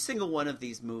 every single one of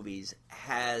these movies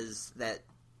has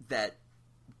that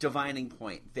dividing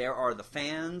point. There are the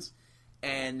fans,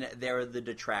 and there are the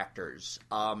detractors.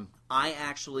 I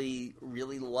actually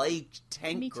really liked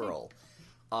Tank Girl.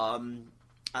 I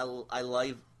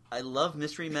love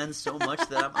Mystery Men so much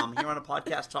that I'm here on a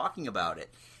podcast talking about it.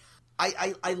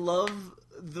 I love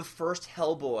the first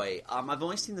Hellboy. I've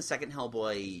only seen the second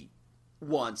Hellboy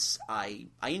once. I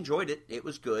enjoyed it. It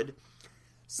was good.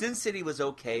 Sin City was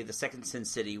okay. The second Sin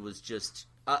City was just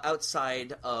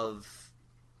outside of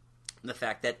the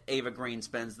fact that Ava Green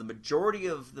spends the majority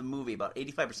of the movie, about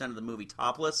 85% of the movie,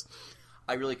 topless.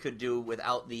 I really could do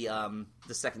without the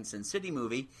second Sin City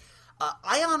movie.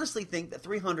 I honestly think that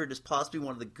 300 is possibly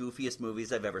one of the goofiest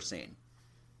movies I've ever seen.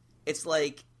 It's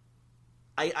like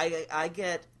I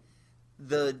get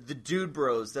the dude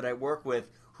bros that I work with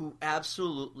who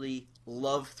absolutely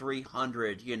love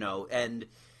 300, and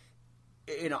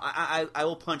I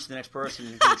will punch the next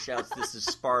person who shouts "This is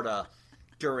Sparta"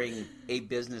 during a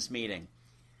business meeting.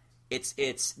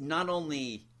 It's not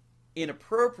only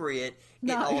inappropriate,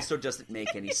 it also doesn't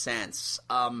make any sense.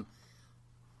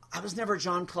 I was never a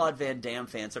Jean-Claude Van Damme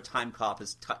fan, so Time Cop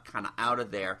is kind of out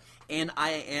of there. And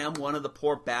I am one of the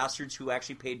poor bastards who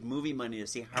actually paid movie money to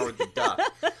see Howard the Duck.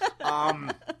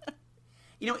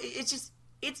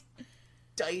 It's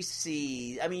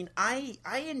dicey. I mean, I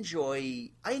enjoy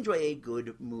a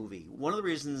good movie. One of the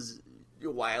reasons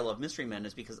why I love Mystery Men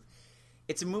is because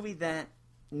it's a movie that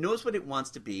knows what it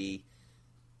wants to be,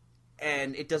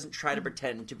 and it doesn't try to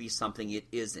pretend to be something it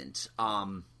isn't.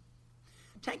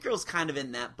 Tank Girl's kind of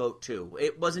in that boat, too.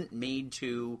 It wasn't made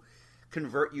to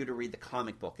convert you to read the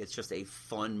comic book. It's just a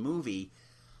fun movie.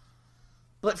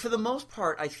 But for the most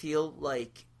part, I feel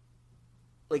like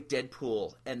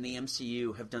Deadpool and the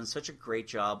MCU have done such a great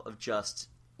job of just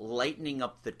lightening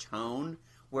up the tone,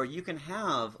 where you can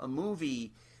have a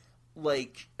movie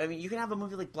you can have a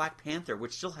movie like Black Panther,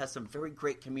 which still has some very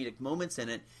great comedic moments in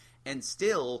it, and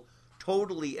still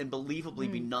totally and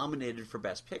believably be nominated for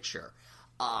Best Picture.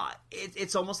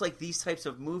 It's almost like these types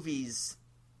of movies,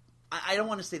 I don't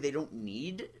want to say they don't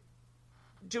need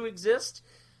to exist,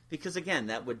 because, again,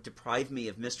 that would deprive me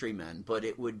of Mystery Men, but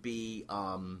it would be,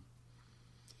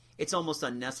 it's almost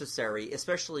unnecessary,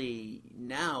 especially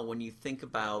now when you think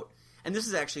about, and this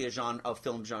is actually a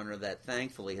film genre that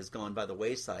thankfully has gone by the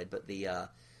wayside, but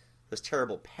those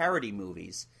terrible parody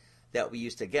movies that we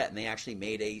used to get, and they actually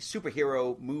made a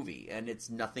superhero movie, and it's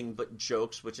nothing but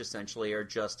jokes, which essentially are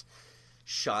just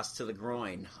shots to the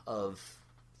groin of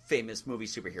famous movie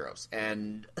superheroes.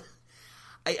 And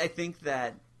I think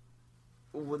that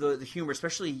the humor,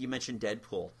 especially you mentioned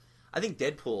Deadpool, I think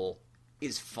Deadpool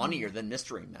is funnier than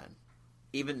Mystery Men,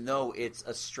 even though it's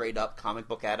a straight up comic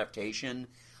book adaptation.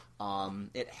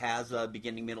 It has a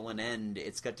beginning, middle, and end.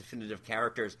 It's got definitive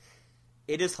characters.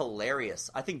 It is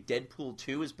hilarious. I think Deadpool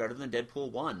 2 is better than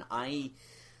Deadpool 1. I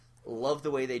love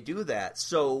the way they do that.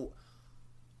 So,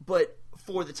 but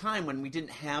for the time when we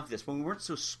didn't have this, when we weren't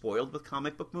so spoiled with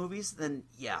comic book movies, then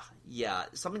yeah,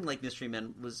 something like Mystery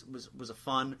Men was a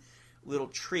fun little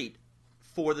treat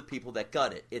for the people that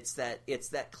got it. It's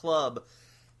that club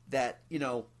that,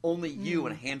 only you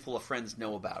and a handful of friends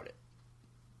know about it.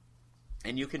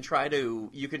 And you can try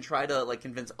to like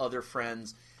convince other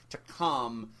friends to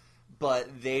come,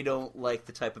 but they don't like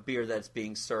the type of beer that's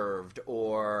being served,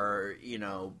 or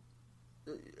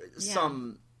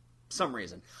some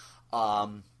reason.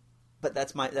 But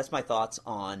that's my thoughts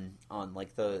on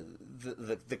like the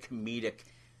comedic,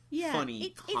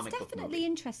 funny comic book movie. It's definitely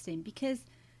interesting, because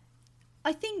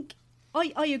I think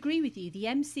I agree with you. The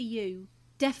MCU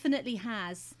definitely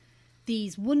has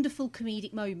these wonderful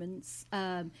comedic moments.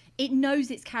 It knows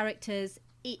its characters.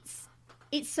 It's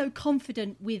so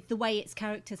confident with the way its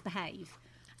characters behave,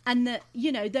 and that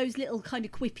those little kind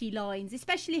of quippy lines,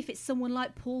 especially if it's someone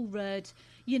like Paul Rudd,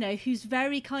 who's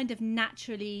very kind of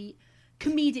naturally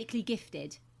comedically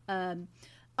gifted.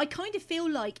 I kind of feel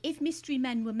like if Mystery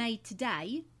Men were made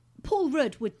today, Paul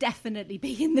Rudd would definitely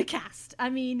be in the cast. I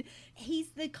mean, he's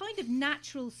the kind of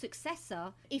natural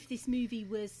successor if this movie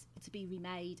was to be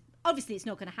remade. Obviously, it's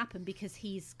not going to happen because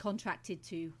he's contracted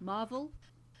to Marvel.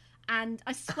 And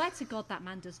I swear to God, that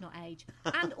man does not age.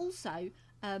 And also,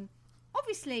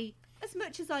 obviously, as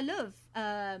much as I love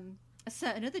a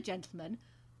certain other gentleman,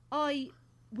 I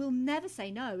will never say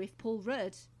no if Paul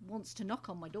Rudd wants to knock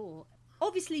on my door.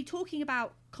 Obviously, talking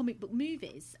about comic book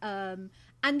movies, and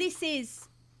this is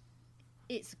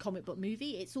it's a comic book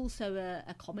movie. It's also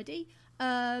a comedy.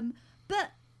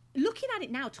 But looking at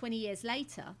it now, 20 years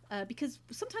later, because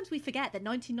sometimes we forget that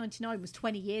 1999 was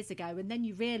 20 years ago, and then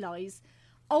you realise,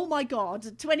 oh my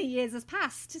God, 20 years has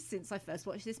passed since I first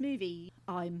watched this movie.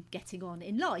 I'm getting on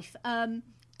in life.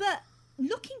 But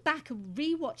looking back and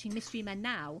rewatching Mystery Men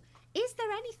now, is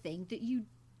there anything that you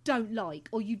don't like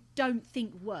or you don't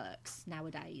think works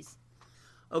nowadays?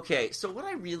 Okay, so what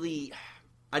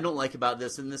I don't like about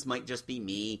this, and this might just be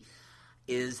me,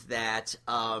 is that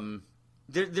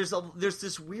there's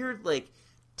this weird like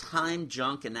time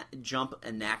jump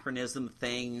anachronism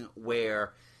thing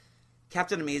where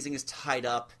Captain Amazing is tied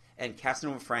up and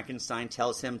Casanova Frankenstein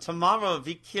tells him, "Tomorrow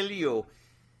we kill you,"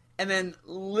 and then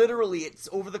literally it's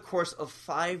over the course of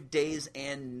 5 days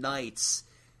and nights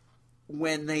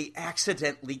when they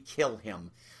accidentally kill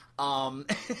him.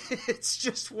 It's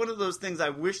just one of those things. I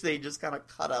wish they just kind of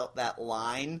cut out that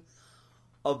line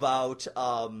about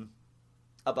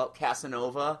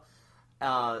Casanova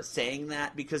saying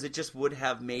that, because it just would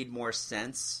have made more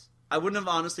sense. I wouldn't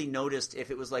have honestly noticed if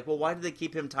it was like, well, why did they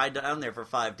keep him tied down there for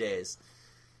 5 days?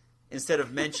 Instead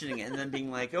of mentioning it and then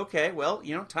being like, okay, well,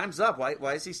 time's up.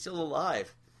 Why is he still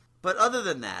alive? But other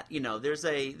than that, there's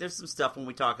some stuff when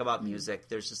we talk about music.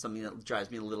 There's just something that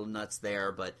drives me a little nuts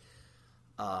there, but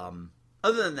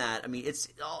other than that, I mean, it's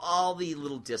all the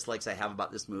little dislikes I have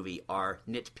about this movie are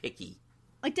nitpicky.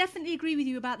 I definitely agree with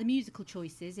you about the musical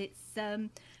choices. It's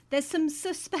there's some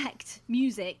suspect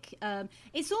music.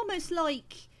 It's almost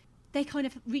like they kind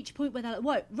of reach a point where they're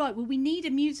like, right, well, we need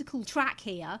a musical track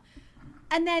here.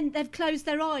 And then they've closed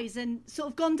their eyes and sort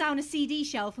of gone down a CD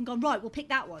shelf and gone, right, we'll pick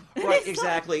that one. Right,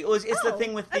 exactly. Like, it's the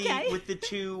thing with the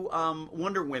two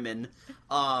Wonder Women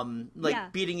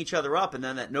beating each other up, and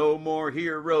then that "No More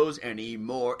Heroes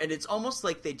Anymore," and it's almost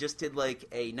like they just did like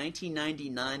a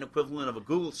 1999 equivalent of a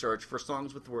Google search for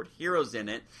songs with the word "heroes" in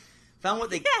it. Found what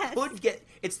they could get.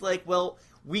 It's like, well,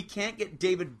 we can't get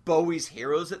David Bowie's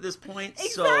Heroes at this point.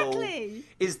 Exactly. So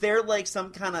is there like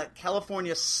some kind of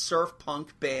California surf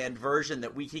punk band version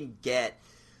that we can get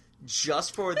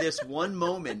just for this one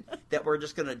moment that we're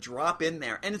just going to drop in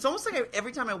there? And it's almost like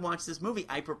every time I watch this movie,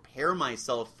 I prepare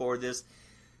myself for this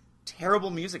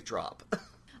terrible music drop.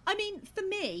 I mean, for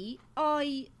me,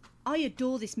 I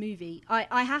adore this movie.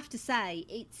 I have to say,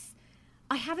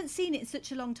 I haven't seen it in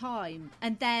such a long time.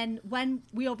 And then when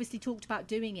we obviously talked about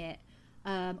doing it,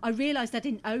 I realised I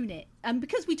didn't own it. And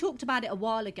because we talked about it a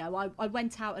while ago, I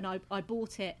went out and I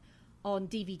bought it on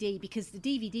DVD because the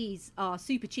DVDs are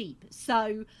super cheap.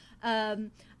 So,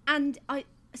 and I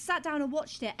sat down and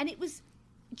watched it, and it was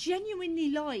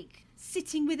genuinely like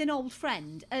sitting with an old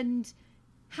friend and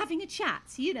having a chat,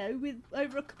 with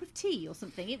over a cup of tea or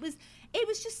something.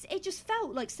 It just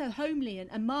felt like so homely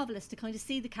and marvellous to kind of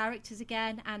see the characters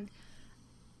again, and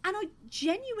I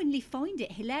genuinely find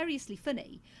it hilariously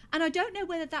funny. And I don't know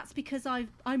whether that's because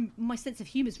my sense of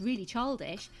humour is really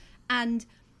childish, and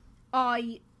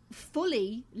I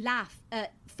fully laugh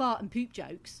at fart and poop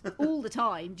jokes all the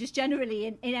time, just generally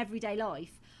in everyday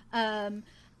life. And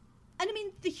I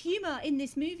mean, the humour in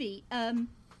this movie,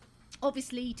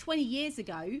 obviously 20 years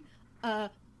ago,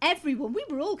 we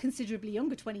were all considerably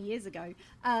younger 20 years ago.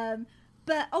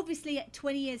 But obviously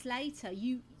 20 years later,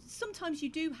 sometimes you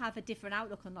do have a different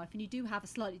outlook on life, and you do have a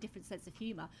slightly different sense of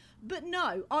humour. But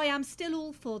no, I am still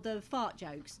all for the fart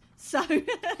jokes. So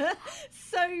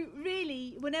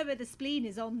really, whenever the spleen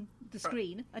is on the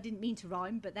screen, I didn't mean to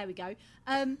rhyme, but there we go.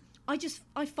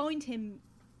 I find him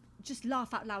just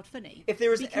laugh out loud funny. If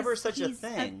there is ever such a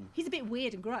thing, he's a bit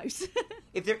weird and gross.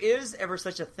 If there is ever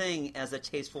such a thing as a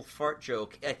tasteful fart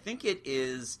joke, I think it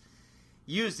is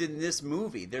used in this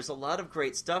movie. There's a lot of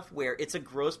great stuff where it's a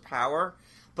gross power,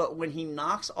 but when he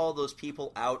knocks all those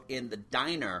people out in the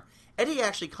diner, Eddie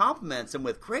actually compliments him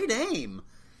with "great aim."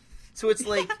 So it's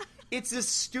like, it's this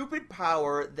stupid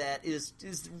power that is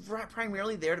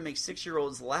primarily there to make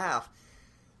 6-year-olds laugh.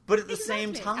 But at the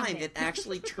same time, it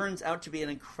actually turns out to be an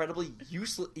incredibly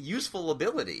useful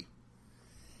ability.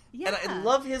 Yeah. And I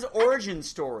love his origin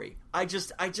story. I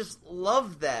just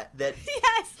love that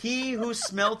yes. He who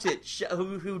smelt it,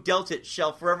 who dealt it,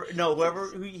 shall forever. No,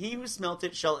 he who smelt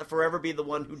it shall forever be the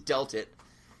one who dealt it.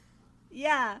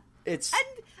 Yeah, and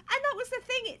that was the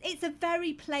thing. It's a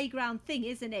very playground thing,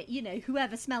 isn't it?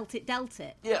 Whoever smelt it dealt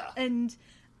it. Yeah, and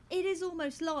it is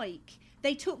almost like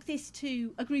they took this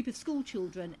to a group of school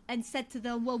children and said to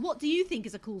them, "Well, what do you think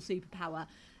is a cool superpower?"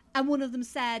 And one of them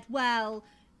said, "Well,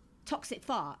 toxic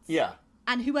farts." Yeah.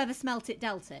 And whoever smelt it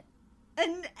dealt it.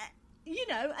 And,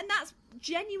 and that's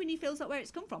genuinely feels like where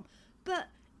it's come from. But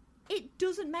it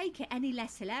doesn't make it any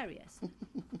less hilarious.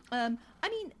 I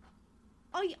mean,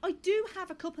 I do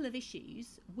have a couple of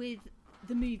issues with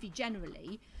the movie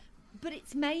generally, but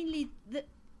it's mainly that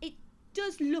it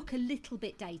does look a little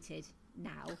bit dated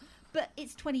now. But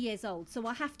it's 20 years old, so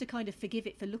I have to kind of forgive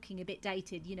it for looking a bit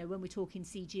dated, you know, when we're talking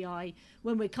CGI,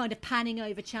 when we're kind of panning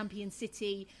over Champion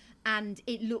City, and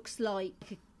it looks like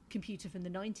a computer from the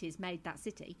 90s made that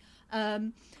city.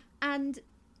 And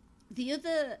the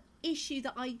other issue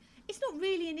that it's not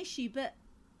really an issue, but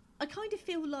I kind of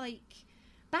feel like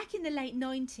back in the late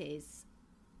 90s,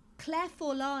 Claire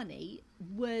Forlani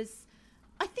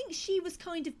I think she was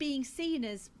kind of being seen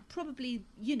as probably,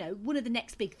 you know, one of the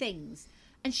next big things.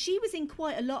 And she was in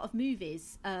quite a lot of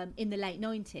movies in the late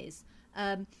 90s.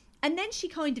 And then she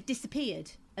kind of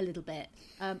disappeared a little bit.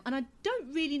 And I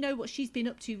don't really know what she's been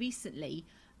up to recently.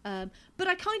 But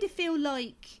I kind of feel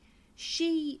like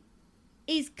she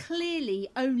is clearly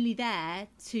only there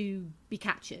to be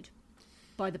captured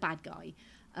by the bad guy.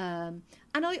 And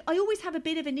I always have a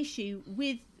bit of an issue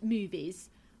with movies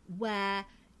where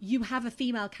you have a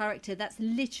female character that's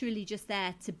literally just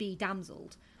there to be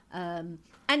damseled.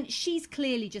 And she's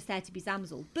clearly just there to be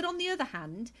damseled. But on the other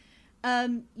hand,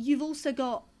 you've also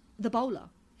got the bowler,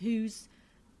 who's,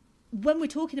 when we're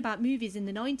talking about movies in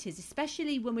the 90s,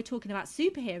 especially when we're talking about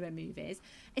superhero movies,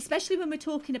 especially when we're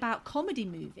talking about comedy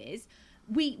movies,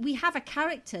 we have a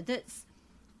character that's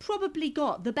probably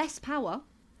got the best power,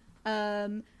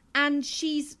 and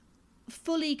she's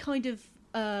fully kind of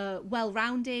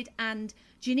well-rounded. And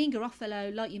Janine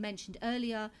Garofalo, like you mentioned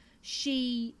earlier,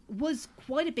 she was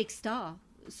quite a big star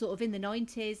sort of in the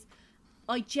 90s.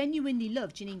 I genuinely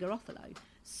love Janine Garofalo.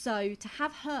 So to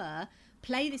have her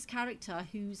play this character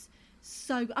who's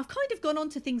so... I've kind of gone on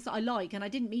to things that I like, and I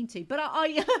didn't mean to, but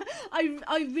I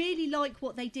really like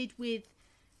what they did with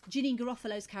Janine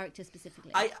Garofalo's character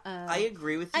specifically. I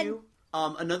agree with you.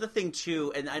 Another thing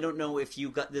too, and I don't know if you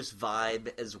got this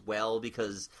vibe as well,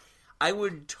 because I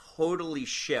would totally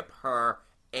ship her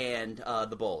and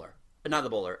the bowler. Not the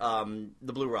bowler,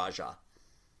 the Blue Raja.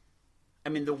 I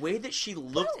mean, the way that she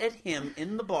looked at him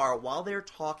in the bar while they're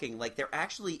talking, like they're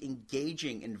actually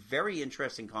engaging in very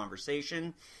interesting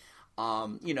conversation.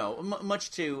 You know,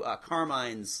 much to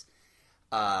Carmine's,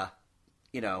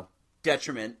 you know,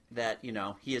 detriment that, you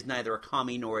know, he is neither a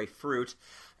commie nor a fruit.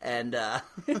 And,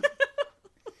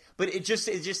 but it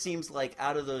just seems like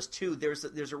out of those two, there's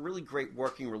a really great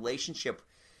working relationship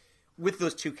with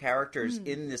those two characters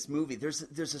in this movie. There's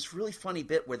this really funny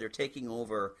bit where they're taking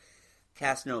over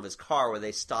Casanova's car, where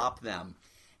they stop them,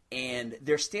 and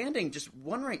they're standing just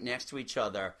one right next to each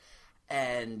other,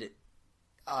 and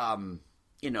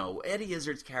you know, Eddie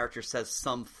Izzard's character says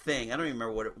something, I don't even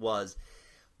remember what it was,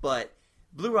 but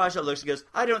Blue Raja looks and goes,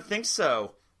 "I don't think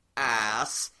so,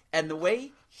 ass." And the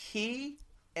way he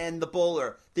and the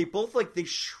bowler, they both, like, they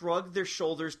shrugged their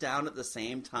shoulders down at the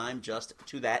same time, just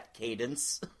to that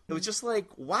cadence. It was just like,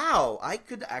 wow, I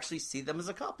could actually see them as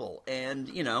a couple. And,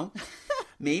 you know,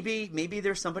 maybe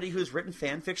there's somebody who's written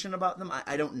fan fiction about them.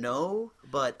 I don't know,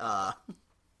 but I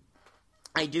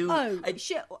do. Oh,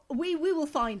 shit. We will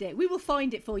find it. We will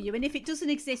find it for you. And if it doesn't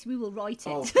exist, we will write it.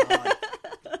 Oh, God.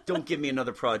 Don't give me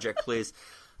another project, please.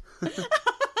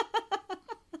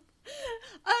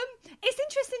 It's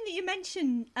interesting that you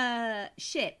mention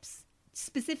ships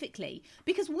specifically,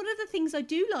 because one of the things I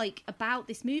do like about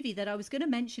this movie that I was going to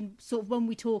mention sort of when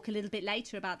we talk a little bit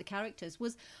later about the characters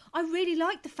was I really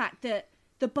like the fact that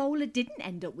the bowler didn't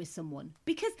end up with someone,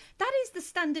 because that is the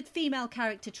standard female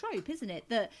character trope, isn't it?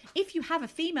 That if you have a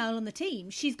female on the team,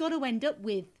 she's got to end up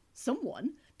with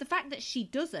someone. The fact that she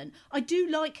doesn't, I do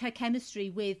like her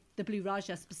chemistry with the Blue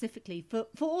Raja specifically for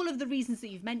all of the reasons that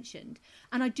you've mentioned.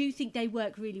 And I do think they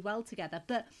work really well together.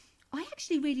 But I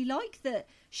actually really like that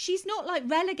she's not like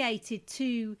relegated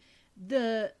to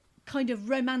the kind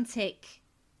of romantic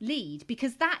lead,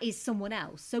 because that is someone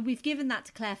else. So we've given that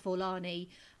to Claire Forlani,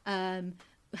 her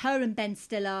and Ben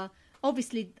Stiller.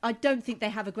 Obviously, I don't think they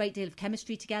have a great deal of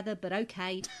chemistry together, but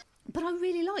okay. But I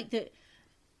really like that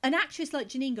an actress like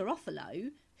Janine Garofalo,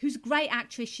 who's a great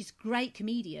actress, she's a great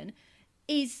comedian,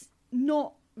 is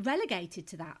not relegated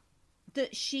to that.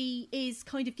 That she is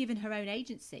kind of given her own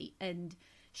agency, and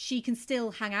she can still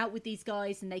hang out with these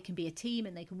guys and they can be a team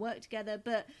and they can work together,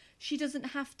 but she doesn't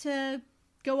have to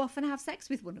go off and have sex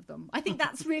with one of them. I think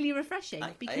that's really refreshing,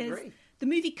 because the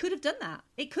movie could have done that.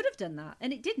 It could have done that,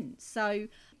 and it didn't. So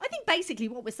I think basically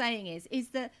what we're saying is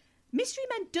that Mystery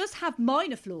Men does have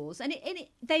minor flaws, and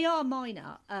they are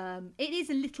minor. It is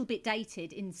a little bit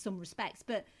dated in some respects,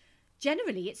 but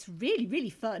generally it's really, really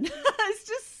fun. It's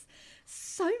just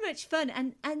so much fun,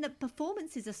 and the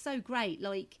performances are so great.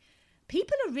 Like,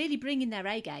 people are really bringing their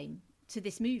A game to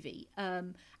this movie.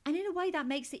 And in a way that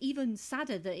makes it even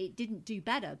sadder that it didn't do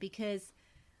better, because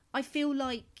I feel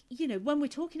like, you know, when we're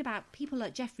talking about people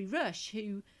like Geoffrey Rush,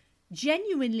 who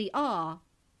genuinely are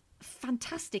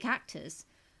fantastic actors.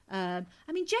 I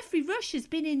mean, Geoffrey Rush has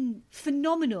been in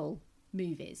phenomenal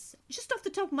movies. Just off the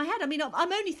top of my head, I mean,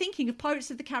 I'm only thinking of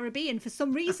Pirates of the Caribbean for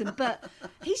some reason, but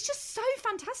he's just so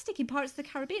fantastic in Pirates of the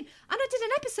Caribbean. And I did an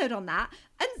episode on that,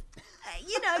 and,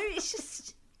 you know, it's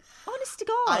just... Honest to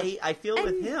God. I feel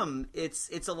with him,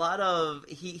 it's a lot of...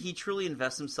 He truly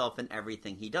invests himself in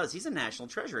everything he does. He's a national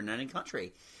treasure in any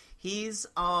country. He's...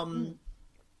 I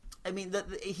mean,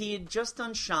 he had just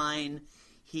done Shine.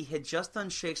 He had just done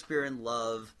Shakespeare in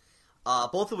Love,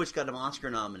 both of which got him Oscar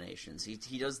nominations.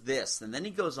 He does this, and then he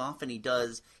goes off and he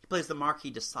plays the Marquis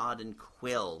de Sade in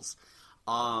Quills.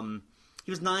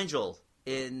 He was Nigel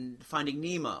in Finding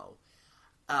Nemo.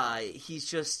 He's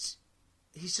just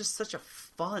such a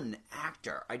fun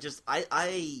actor.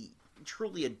 I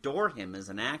truly adore him as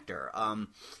an actor.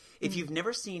 If you've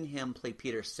never seen him play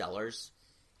Peter Sellers,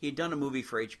 he had done a movie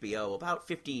for HBO about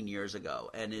 15 years ago,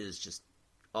 and it is just,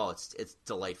 it's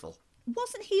delightful.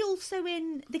 Wasn't he also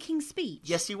in The King's Speech?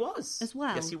 Yes, he was. As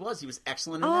well? Yes, he was. He was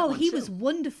excellent in that one, he too. was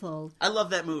wonderful. I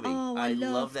love that movie. Oh, I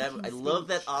love that. The King's I love Speech.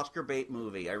 that Oscar bait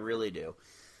movie. I really do.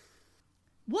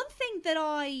 One thing that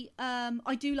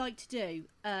I do like to do,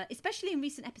 especially in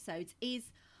recent episodes, is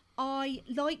I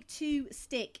like to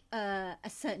stick a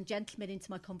certain gentleman into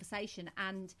my conversation,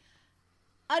 and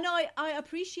I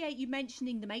appreciate you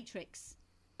mentioning The Matrix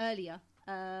earlier.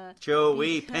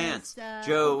 Joey because, Pants.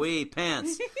 Joey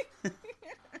Pants.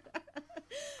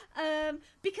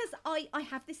 Because I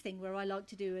have this thing where I like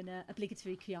to do an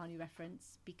obligatory Keanu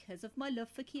reference because of my love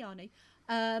for Keanu.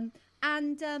 And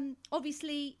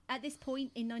obviously, at this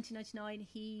point in 1999,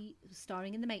 he was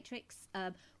starring in The Matrix,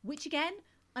 which again,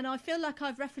 and I feel like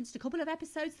I've referenced a couple of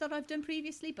episodes that I've done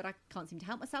previously, but I can't seem to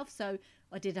help myself, so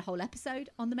I did a whole episode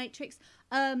on The Matrix.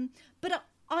 But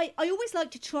I always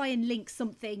like to try and link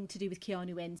something to do with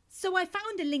Keanu in. So I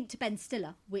found a link to Ben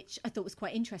Stiller, which I thought was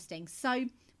quite interesting. So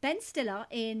Ben Stiller,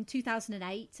 in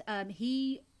 2008,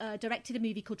 he directed a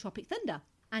movie called Tropic Thunder.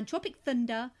 And Tropic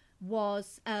Thunder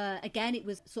was, again, it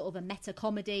was sort of a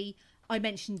meta-comedy. I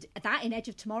mentioned that in Edge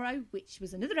of Tomorrow, which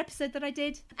was another episode that I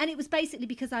did. And it was basically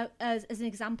because as an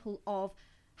example of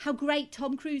how great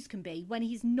Tom Cruise can be when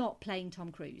he's not playing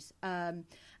Tom Cruise.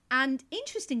 And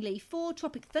interestingly, for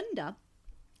Tropic Thunder,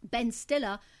 Ben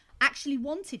Stiller actually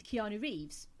wanted Keanu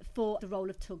Reeves for the role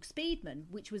of Tug Speedman,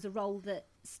 which was a role that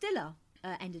Stiller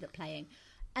ended up playing.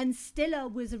 And Stiller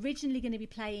was originally going to be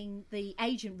playing the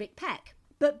agent Rick Peck.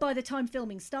 But by the time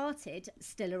filming started,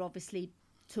 Stiller obviously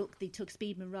took the Tug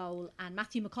Speedman role, and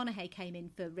Matthew McConaughey came in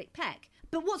for Rick Peck.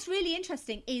 But what's really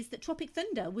interesting is that Tropic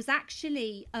Thunder was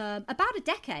actually about a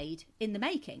decade in the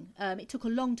making. It took a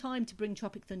long time to bring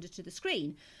Tropic Thunder to the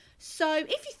screen. So if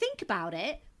you think about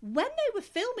it, when they were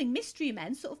filming Mystery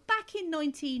Men, sort of back in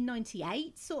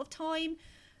 1998 sort of time,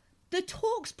 the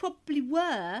talks probably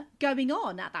were going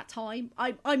on at that time.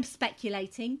 I'm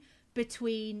speculating,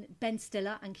 between Ben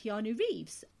Stiller and Keanu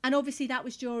Reeves. And obviously that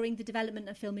was during the development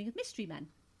and filming of Mystery Men.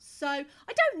 So I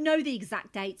don't know the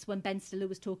exact dates when Ben Stiller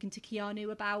was talking to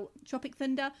Keanu about Tropic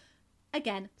Thunder.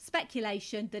 Again,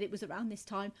 speculation that it was around this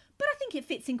time. But I think it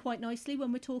fits in quite nicely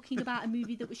when we're talking about a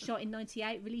movie that was shot in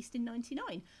 98, released in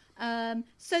 99.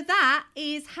 So that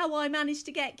is how I managed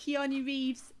to get Keanu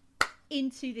Reeves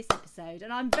into this episode.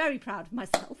 And I'm very proud of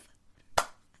myself.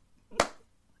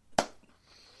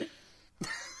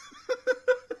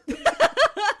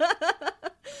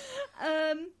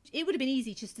 It would have been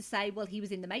easy just to say, well, he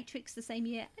was in The Matrix the same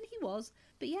year, and he was.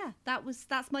 But yeah,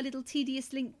 that's my little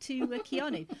tedious link to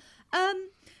Keanu.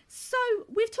 So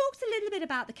we've talked a little bit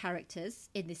about the characters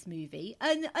in this movie,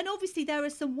 and obviously there are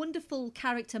some wonderful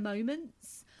character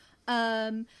moments,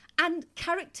 and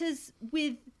characters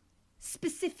with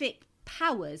specific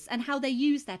powers and how they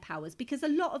use their powers, because a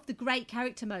lot of the great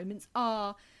character moments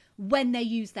are when they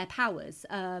use their powers.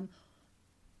 And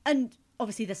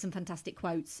obviously there's some fantastic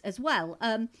quotes as well.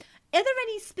 Are there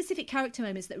any specific character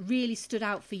moments that really stood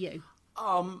out for you?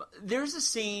 There's a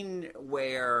scene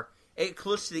where,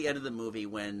 close to the end of the movie,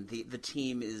 when the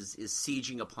team is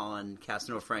sieging upon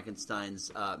Casanova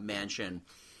Frankenstein's mansion,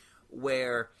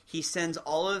 where he sends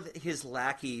all of his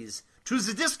lackeys to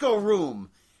the disco room.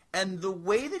 And the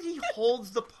way that he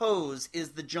holds the pose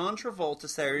is the John Travolta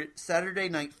Saturday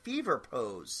Night Fever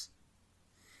pose.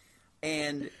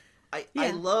 And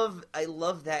I love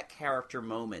that character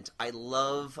moment. I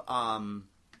love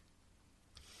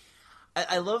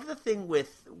the thing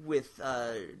with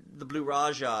the Blue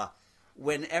Raja.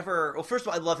 Whenever, well, first of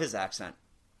all, I love his accent.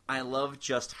 I love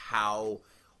just how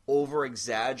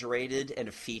over-exaggerated and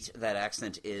effete that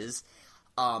accent is.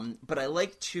 But I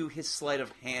like, too, his sleight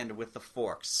of hand with the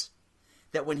forks.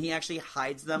 That when he actually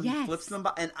hides them, he flips them.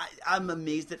 And I'm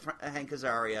amazed at Hank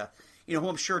Azaria, who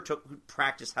I'm sure took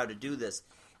practice how to do this.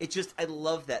 I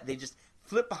love that. They just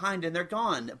flip behind and they're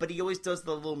gone. But he always does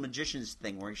the little magician's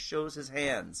thing where he shows his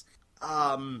hands.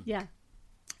 Yeah.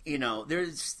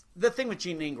 There's the thing with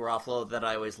Jeanine Garofalo that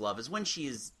I always love is when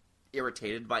she's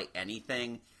irritated by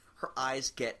anything, her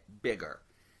eyes get bigger.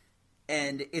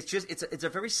 And it's a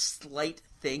very slight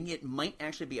thing. It might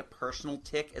actually be a personal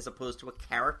tic as opposed to a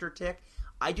character tic.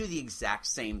 I do the exact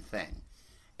same thing.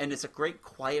 And it's a great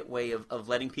quiet way of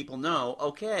letting people know,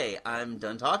 okay, I'm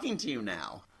done talking to you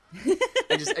now.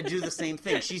 I do the same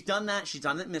thing. She's done that. She's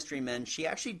done it in Mystery Men. She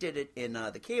actually did it in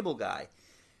The Cable Guy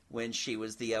when she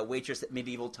was the waitress at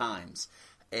Medieval Times.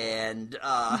 And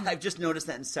I've just noticed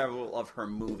that in several of her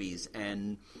movies.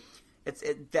 And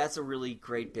that's a really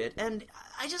great bit. And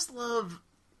I just love...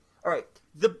 All right,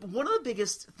 one of the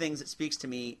biggest things that speaks to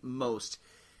me most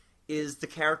is the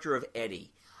character of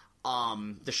Eddie,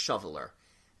 the shoveler.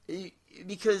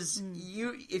 Because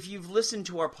if you've listened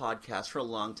to our podcast for a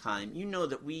long time, you know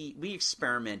that we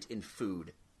experiment in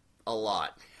food a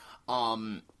lot.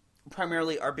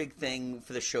 Primarily our big thing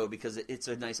for the show, because it's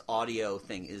a nice audio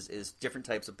thing, is different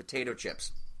types of potato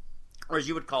chips. Or as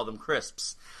you would call them,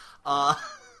 crisps.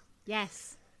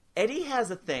 Yes. Eddie has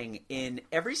a thing in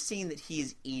every scene that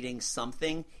he's eating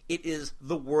something, it is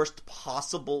the worst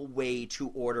possible way to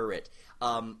order it.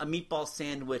 A meatball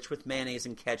sandwich with mayonnaise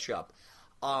and ketchup.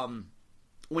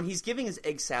 When he's giving his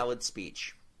egg salad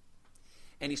speech,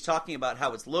 and he's talking about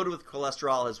how it's loaded with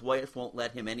cholesterol, his wife won't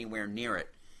let him anywhere near it.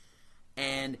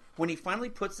 And when he finally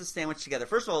puts the sandwich together,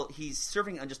 first of all, he's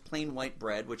serving on just plain white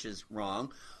bread, which is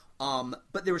wrong.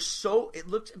 But it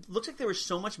looks like there was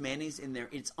so much mayonnaise in there,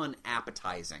 it's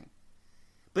unappetizing.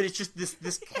 But it's just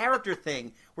this character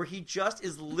thing where he just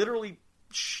is literally,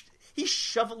 he's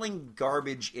shoveling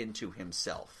garbage into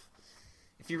himself.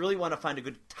 If you really want to find a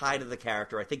good tie to the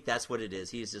character, I think that's what it is.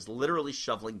 He is just literally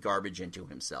shoveling garbage into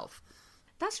himself.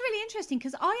 That's really interesting,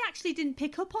 because I actually didn't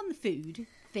pick up on the food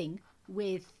thing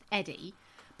with Eddie.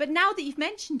 But now that you've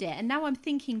mentioned it, and now I'm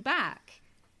thinking back,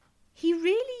 he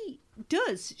really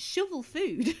does shovel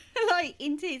food like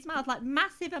into his mouth, like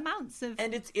massive amounts of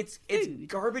and it's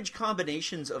garbage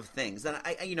combinations of things. And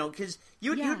I because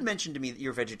you'd mentioned to me that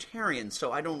you're vegetarian,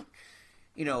 so I don't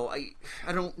I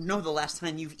don't know the last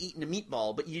time you've eaten a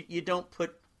meatball, but you don't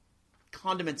put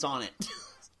condiments on it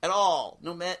at all.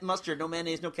 No mustard, no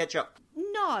mayonnaise, no ketchup.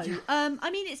 No, I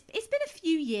mean it's been a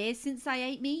few years since I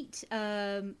ate meat,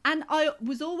 and I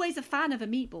was always a fan of a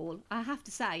meatball, I have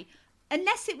to say.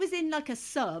 Unless it was in like a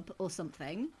sub or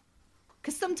something,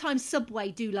 because sometimes Subway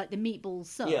do like the meatball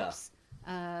subs.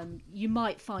 Yeah. You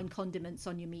might find condiments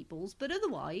on your meatballs, but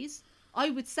otherwise, I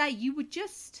would say you would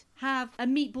just have a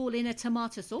meatball in a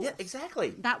tomato sauce. Yeah,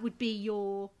 exactly. That would be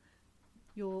your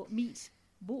meatball.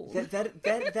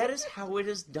 That is how it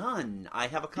is done. I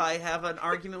have an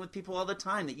argument with people all the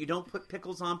time that you don't put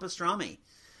pickles on pastrami.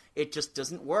 It just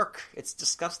doesn't work. It's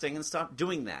disgusting, and stop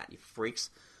doing that, you freaks.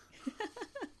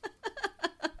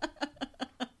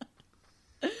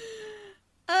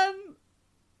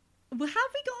 Well, have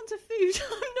we got onto food?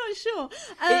 I'm not sure.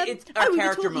 It's our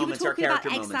character moments. Our character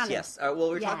moments. Salad. Yes.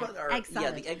 We're talking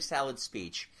about the egg salad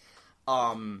speech.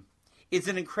 It's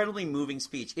an incredibly moving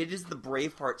speech. It is the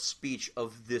Braveheart speech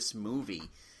of this movie.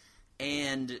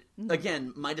 And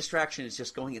again, my distraction is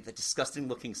just going at the disgusting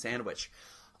looking sandwich.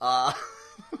 But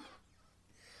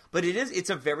it's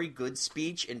a very good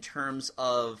speech in terms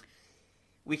of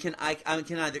I can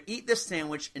either eat this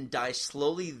sandwich and die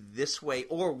slowly this way,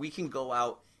 or we can go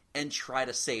out and try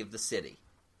to save the city.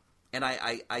 And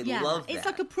I love that. It's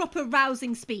like a proper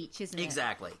rousing speech, isn't it?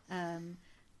 Exactly.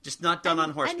 Just not done on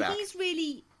horseback. And he's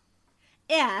really...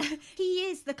 Yeah, he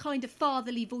is the kind of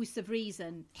fatherly voice of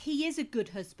reason. He is a good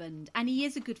husband and he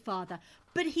is a good father,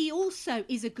 but he also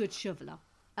is a good shoveler.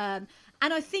 And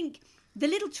I think the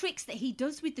little tricks that he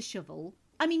does with the shovel...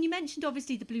 I mean, you mentioned,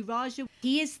 obviously, the Blue Raja.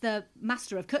 He is the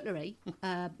master of cutlery.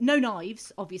 No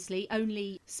knives, obviously,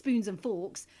 only spoons and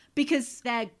forks, because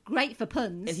they're great for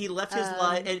puns. And he left his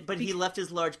he left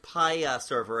his large pie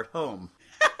server at home.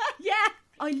 Yeah,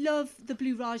 I love the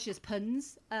Blue Raja's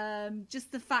puns.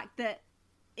 Just the fact that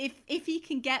if he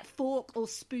can get fork or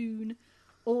spoon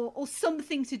or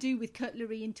something to do with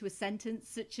cutlery into a sentence,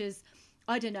 such as,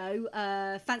 I don't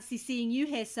know, fancy seeing you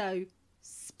here, so...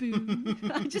 spoon.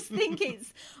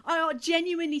 I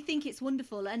genuinely think it's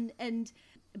wonderful,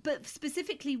 but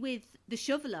specifically with the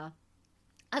shoveler,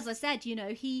 as I said,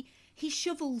 he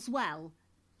shovels well,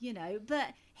 you know,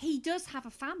 but he does have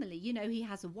a family, you know, he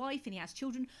has a wife and he has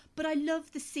children. But I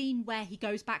love the scene where he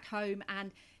goes back home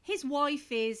and his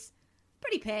wife is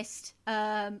pretty pissed,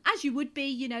 as you would be,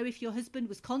 you know, if your husband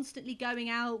was constantly going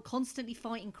out, constantly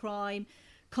fighting crime,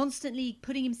 constantly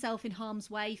putting himself in harm's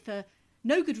way for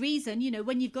no good reason. You know,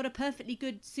 when you've got a perfectly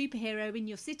good superhero in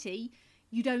your city,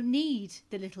 you don't need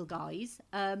the little guys.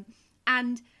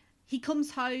 And he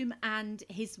comes home and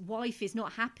his wife is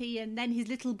not happy, and then his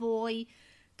little boy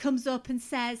comes up and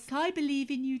says, I believe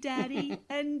in you, Daddy.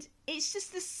 And it's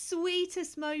just the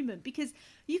sweetest moment, because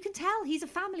you can tell he's a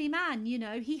family man, you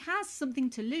know, he has something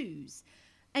to lose.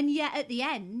 And yet at the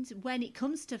end, when it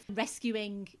comes to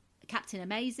rescuing Captain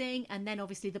Amazing, and then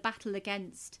obviously the battle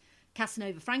against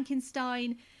Casanova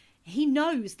Frankenstein, he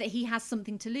knows that he has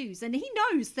something to lose, and he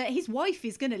knows that his wife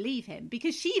is going to leave him,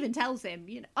 because she even tells him,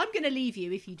 you know, I'm going to leave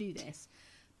you if you do this.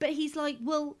 But he's like,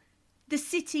 well, the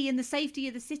city and the safety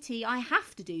of the city, I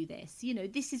have to do this. You know,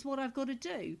 this is what I've got to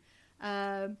do.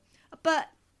 But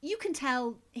you can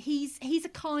tell he's a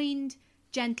kind,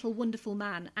 gentle, wonderful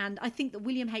man. And I think that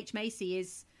William H. Macy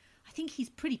I think he's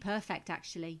pretty perfect,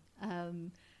 actually,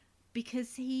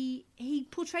 because he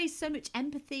portrays so much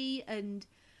empathy and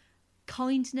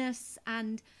kindness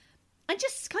and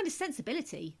just kind of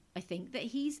sensibility. I think that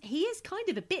he is kind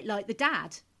of a bit like the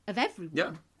dad of everyone.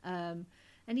 Yeah.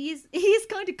 And he is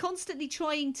kind of constantly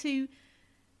trying to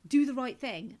do the right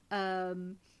thing.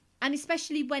 And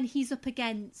especially when he's up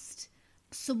against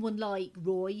someone like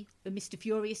Roy or Mr.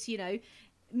 Furious, you know.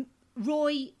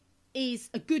 Roy is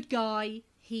a good guy.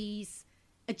 He's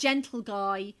a gentle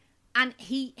guy. And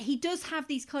he does have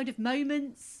these kind of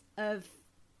moments of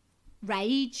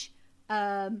rage.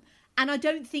 And I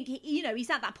don't think, he's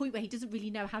at that point where he doesn't really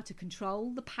know how to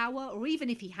control the power, or even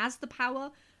if he has the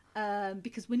power,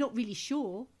 because we're not really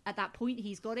sure at that point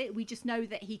he's got it. We just know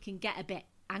that he can get a bit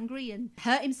angry and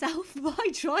hurt himself by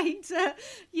trying to,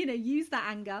 use that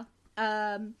anger.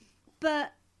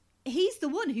 But he's the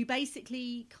one who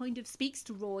basically kind of speaks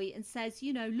to Roy and says,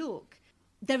 look,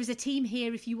 there is a team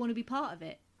here if you want to be part of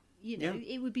it.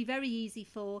 It would be very easy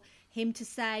for him to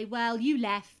say, well, you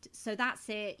left, so that's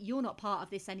it. You're not part of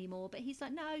this anymore. But he's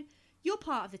like, no, you're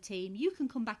part of the team. You can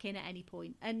come back in at any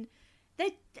point. And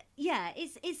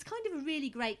it's kind of a really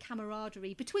great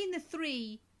camaraderie between the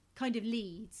three kind of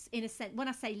leads, in a sense. When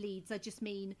I say leads, I just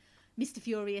mean Mr.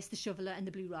 Furious, the Shoveler, and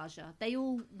the Blue Raja. They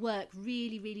all work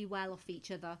really, really well off each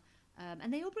other.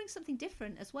 And they all bring something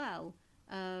different as well.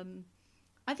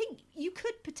 I think you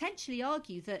could potentially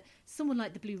argue that someone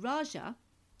like the Blue Raja,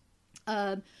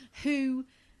 who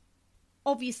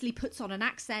obviously puts on an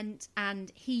accent,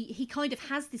 and he kind of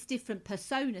has this different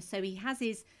persona. So he has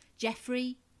his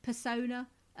Jeffrey persona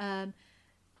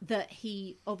that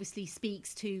he obviously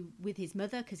speaks to with his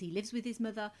mother, because he lives with his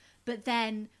mother. But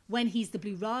then when he's the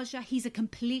Blue Raja, he's a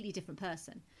completely different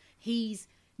person. He's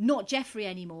not Jeffrey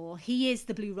anymore. He is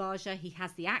the Blue Raja. He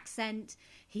has the accent.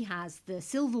 He has the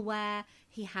silverware.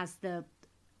 He has the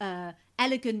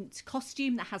elegant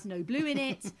costume that has no blue in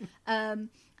it.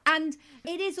 And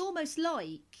it is almost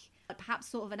like perhaps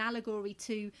sort of an allegory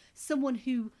to someone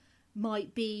who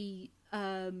might be,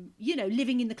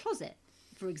 living in the closet,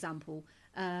 for example.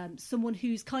 Someone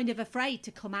who's kind of afraid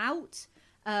to come out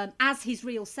as his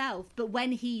real self. But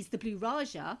when he's the Blue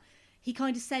Raja, he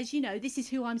kind of says, this is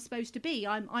who I'm supposed to be.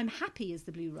 I'm happy as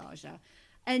the Blue Raja.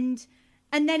 And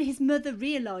then his mother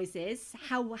realises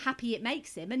how happy it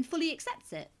makes him and fully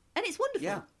accepts it. And it's wonderful.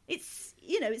 Yeah.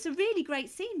 It's a really great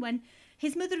scene when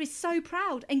his mother is so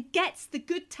proud and gets the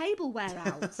good tableware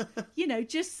out,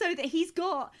 just so that he's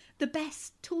got the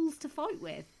best tools to fight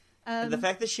with. And the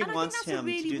fact that she wants him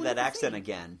to do that accent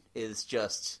again is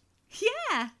just...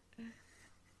 Yeah.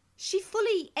 She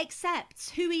fully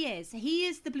accepts who he is. He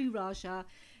is the Blue Raja.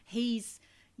 He's,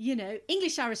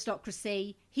 English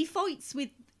aristocracy. He fights with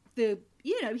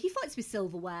he fights with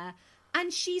silverware,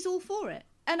 and she's all for it.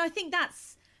 And I think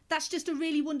that's just a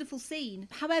really wonderful scene.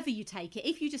 However you take it,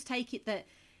 if you just take it that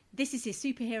this is his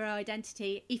superhero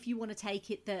identity, if you want to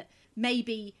take it that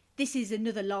maybe this is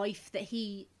another life that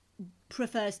he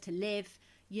prefers to live,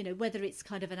 whether it's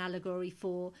kind of an allegory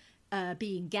for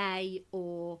being gay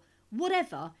or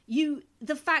whatever,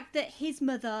 the fact that his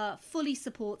mother fully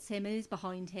supports him and is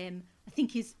behind him, I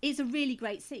think is a really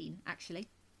great scene, actually.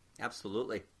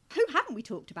 Absolutely. Who haven't we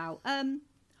talked about?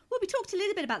 Well, we talked a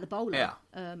little bit about the bowler.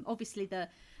 Yeah. Obviously,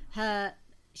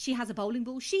 she has a bowling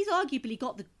ball. She's arguably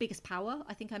got the biggest power.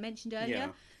 I think I mentioned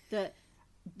earlier that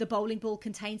the bowling ball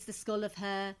contains the skull of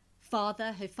her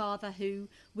father who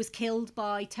was killed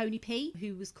by Tony P,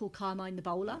 who was called Carmine the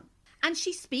Bowler. And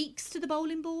she speaks to the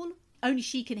bowling ball. only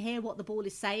she can hear what the ball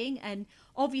is saying, and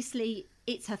obviously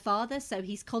it's her father, so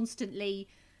he's constantly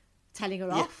telling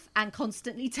her off and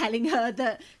constantly telling her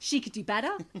that she could do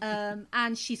better,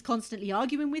 and she's constantly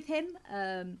arguing with him,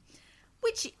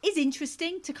 which is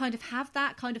interesting to kind of have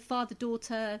that kind of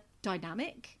father-daughter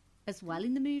dynamic as well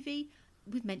in the movie.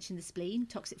 We've mentioned the spleen,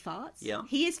 toxic farts. Yeah.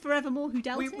 He is forevermore who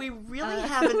dealt it. We really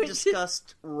haven't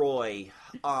discussed Roy.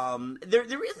 There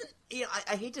isn't, you know,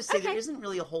 I hate to say there isn't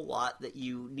really a whole lot that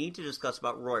you need to discuss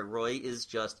about Roy. Roy is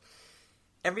just,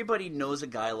 everybody knows a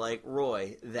guy like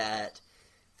Roy that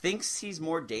thinks he's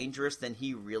more dangerous than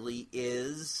he really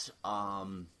is.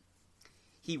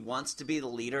 He wants to be the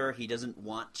leader. He doesn't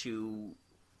want to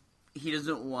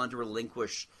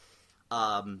relinquish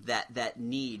that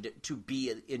need to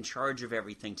be in charge of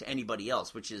everything to anybody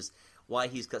else, which is why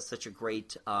he's got such a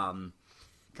great kind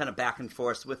of back and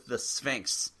forth with the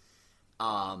Sphinx.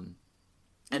 And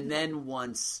then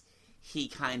once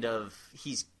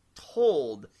he's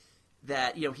told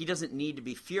that, you know, he doesn't need to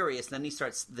be furious, then he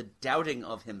starts the doubting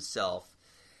of himself.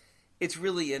 It's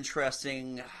really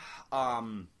interesting.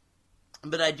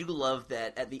 But I do love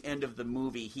that at the end of the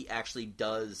movie, he actually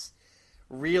does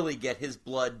really get his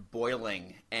blood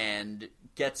boiling and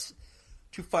gets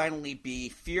to finally be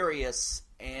furious,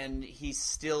 and he's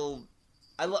still...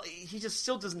 he just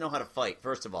still doesn't know how to fight,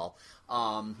 first of all.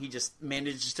 He just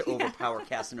manages to overpower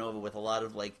Casanova with a lot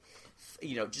of, like,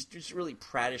 you know, just really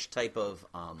prattish type of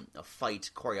a fight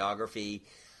choreography.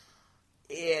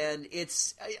 And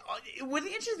it's... what the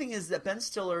interesting thing is that Ben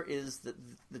Stiller is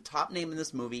the top name in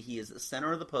this movie. He is the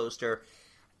center of the poster,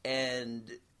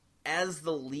 and as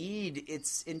the lead,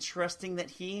 it's interesting that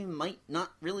he might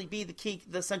not really be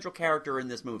the central character in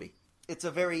this movie. It's a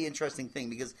very interesting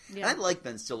thing because I like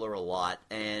Ben Stiller a lot,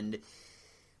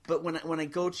 but when I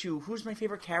go to who's my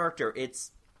favorite character,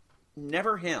 it's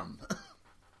never him.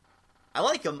 I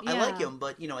like him,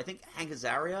 but you know, I think Hank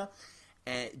Azaria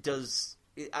does,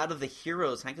 out of the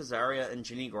heroes, Hank Azaria and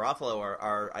Janeane Garofalo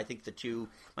are I think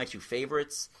my two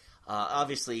favorites.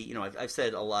 Obviously, you know, I've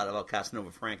said a lot about Casanova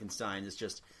Frankenstein. It's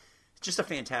just a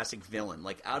fantastic villain.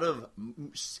 Like, out of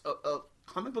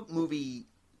comic book movie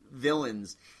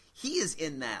villains, he is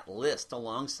in that list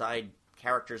alongside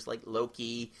characters like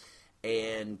Loki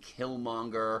and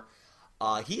Killmonger.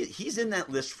 He's in that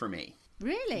list for me.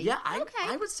 Really? Yeah,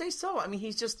 I would say so. I mean,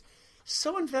 he's just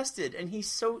so invested, and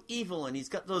he's so evil, and he's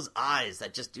got those eyes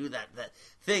that just do that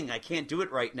thing. I can't do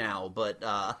it right now, but...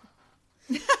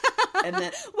 and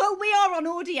that, well, we are on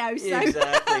audio, so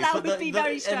exactly. that would be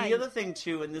very strange. And the other thing,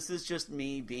 too, and this is just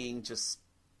me being just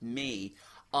me,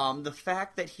 the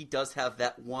fact that he does have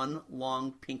that one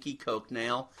long pinky coke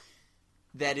nail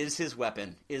that is his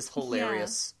weapon is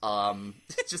hilarious. Yeah.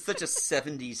 It's just such a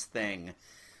 70s thing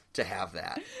to have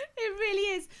that. It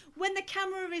really is. When the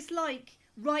camera is, like,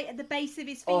 right at the base of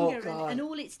his finger, and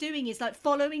all it's doing is like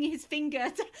following his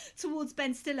finger towards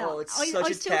Ben Stiller. Oh, it's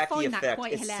such a still tacky find effect. That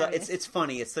quite hilarious. It's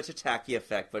funny. It's such a tacky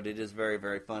effect, but it is very,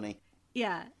 very funny.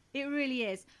 Yeah, it really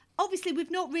is. Obviously, we've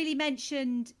not really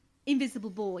mentioned Invisible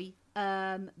Boy,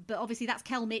 but obviously that's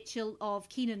Kel Mitchell of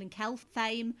Kenan and Kel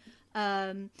fame.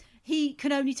 He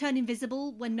can only turn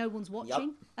invisible when no one's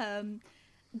watching. Yep.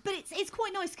 But it's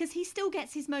quite nice because he still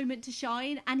gets his moment to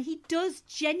shine, and he does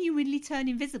genuinely turn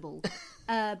invisible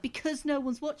because no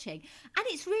one's watching. And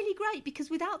it's really great because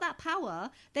without that power,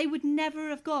 they would never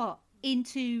have got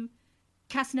into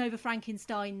Casanova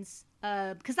Frankenstein's...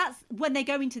 because that's when they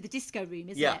go into the disco room,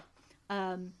 isn't it?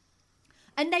 And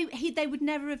they would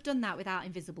never have done that without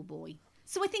Invisible Boy.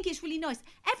 So I think it's really nice.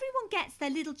 Everyone gets their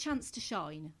little chance to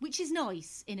shine, which is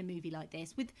nice in a movie like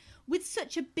this. With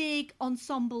such a big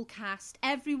ensemble cast,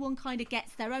 everyone kind of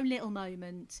gets their own little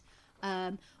moment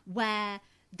where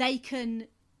they can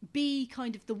be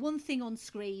kind of the one thing on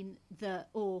screen that,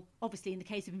 or obviously in the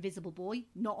case of Invisible Boy,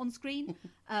 not on screen.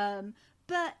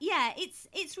 But yeah,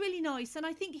 it's really nice. And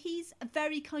I think he's a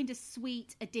very kind of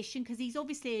sweet addition because he's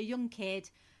obviously a young kid,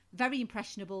 very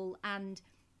impressionable, and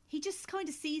he just kind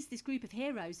of sees this group of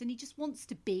heroes and he just wants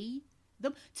to be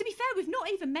them. To be fair, we've not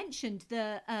even mentioned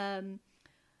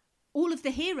all of the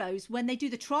heroes when they do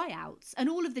the tryouts and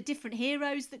all of the different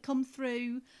heroes that come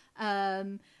through.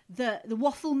 The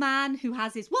Waffle Man who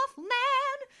has his Waffle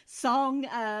Man song,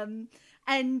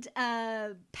 and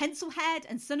Pencilhead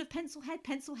and Son of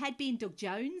Pencilhead being Doug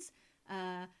Jones.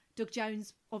 Doug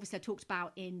Jones, obviously, I talked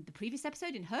about in the previous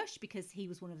episode in Hush because he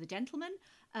was one of the gentlemen.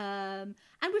 And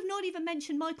we've not even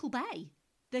mentioned Michael Bay,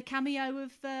 the cameo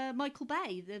of Michael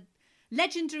Bay, the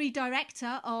legendary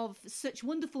director of such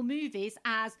wonderful movies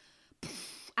as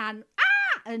and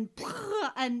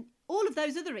all of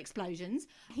those other explosions.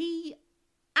 He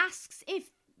asks if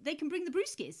they can bring the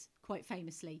brewskis quite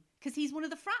famously, because he's one of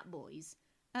the frat boys.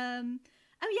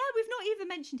 Oh yeah, we've not even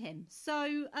mentioned him.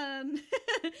 So there's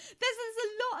a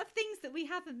lot of things that we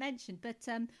haven't mentioned, but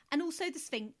and also the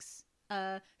Sphinx,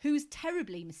 who is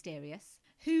terribly mysterious,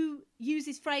 who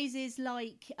uses phrases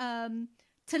like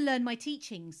 "to learn my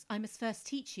teachings, I must first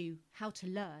teach you how to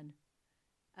learn."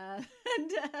 I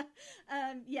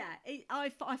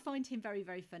find him very,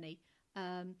 very funny.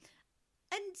 And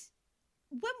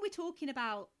when we're talking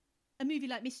about a movie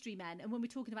like Mystery Men, and when we're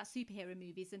talking about superhero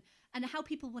movies and how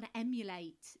people want to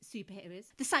emulate superheroes,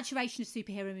 the saturation of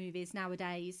superhero movies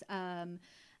nowadays, and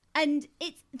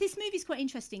this movie is quite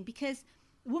interesting because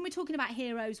when we're talking about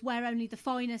heroes where only the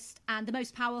finest and the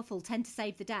most powerful tend to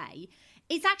save the day,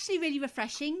 it's actually really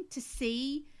refreshing to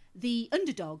see the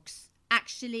underdogs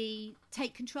actually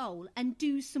take control and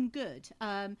do some good.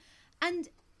 And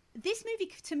this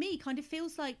movie, to me, kind of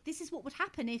feels like this is what would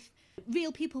happen if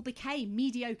real people became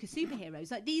mediocre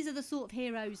superheroes. Like, these are the sort of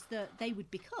heroes that they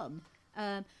would become.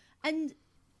 And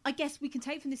I guess we can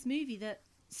take from this movie that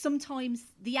sometimes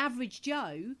the average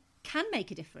Joe can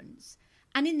make a difference.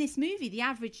 And in this movie, the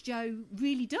average Joe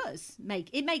really does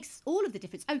makes all of the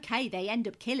difference. Okay, they end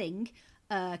up killing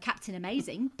Captain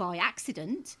Amazing by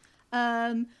accident,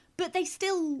 but they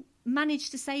still manage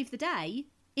to save the day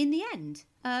in the end.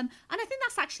 And I think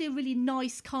that's actually a really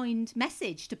nice, kind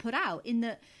message to put out, in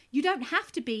that you don't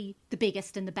have to be the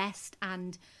biggest and the best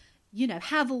and, you know,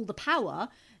 have all the power.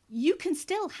 You can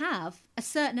still have a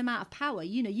certain amount of power.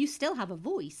 You know, you still have a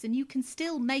voice and you can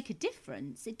still make a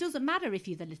difference. It doesn't matter if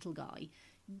you're the little guy.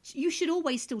 You should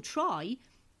always still try.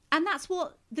 And that's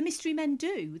what the Mystery Men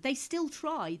do. They still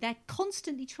try. They're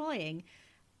constantly trying.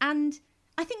 And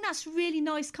I think that's a really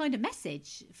nice kind of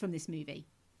message from this movie.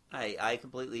 I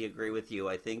completely agree with you.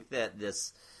 I think that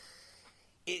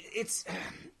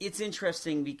it's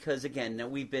interesting because, again, now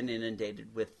we've been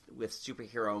inundated with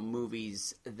superhero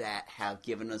movies that have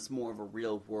given us more of a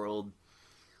real world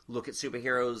look at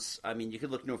superheroes. I mean, you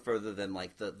could look no further than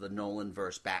like the Nolan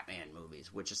versus Batman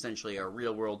movies, which essentially are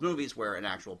real world movies where an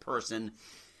actual person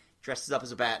dresses up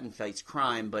as a bat and fights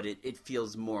crime, but it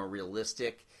feels more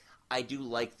realistic. I do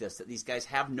like this, that these guys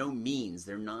have no means.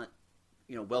 They're not,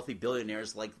 you know, wealthy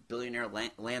billionaires like billionaire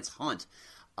Lance Hunt,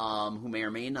 who may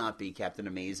or may not be Captain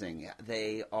Amazing.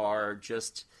 They are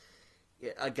just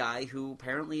a guy who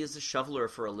apparently is a shoveler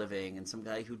for a living, and some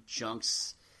guy who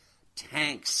junks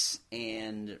tanks,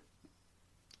 and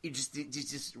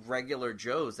just regular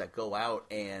Joes that go out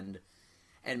and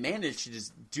manage to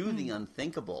just do the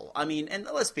unthinkable. I mean, and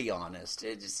let's be honest,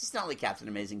 it's not like Captain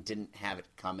Amazing didn't have it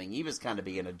coming. He was kind of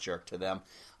being a jerk to them.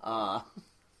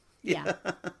 Yeah.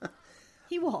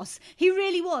 He was. He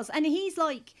really was. And he's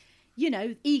like, you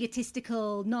know,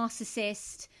 egotistical,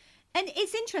 narcissist. And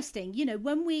it's interesting, you know,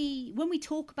 when we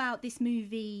talk about this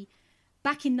movie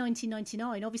back in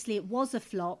 1999, obviously it was a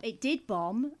flop. It did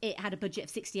bomb. It had a budget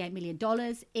of $68 million.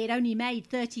 It only made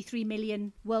 $33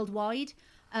 million worldwide.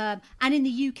 And in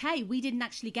the UK, we didn't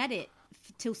actually get it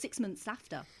till 6 months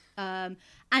after. And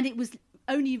it was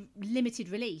only limited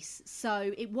release.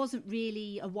 So it wasn't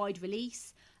really a wide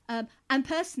release. And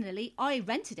personally, I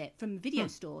rented it from a video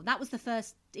store. That was the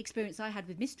first experience I had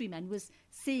with Mystery Men, was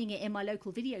seeing it in my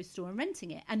local video store and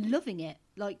renting it and loving it,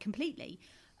 like, completely.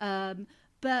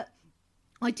 But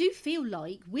I do feel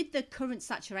like with the current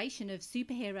saturation of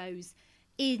superheroes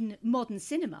in modern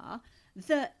cinema,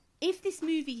 that if this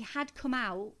movie had come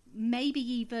out maybe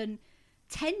even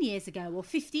 10 years ago or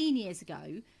 15 years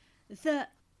ago,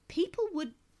 that people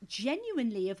would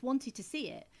genuinely have wanted to see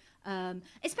it.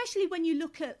 Especially when you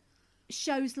look at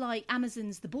shows like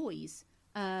Amazon's The Boys,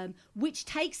 which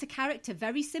takes a character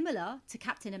very similar to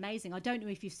Captain Amazing. I don't know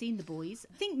if you've seen The Boys.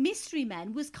 I think Mystery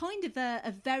Men was kind of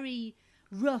a very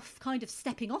rough kind of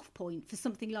stepping off point for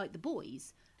something like The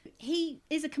Boys. He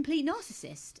is a complete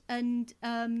narcissist, and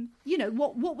you know,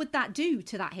 what would that do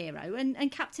to that hero?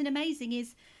 And Captain Amazing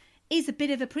is a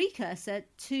bit of a precursor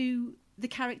to the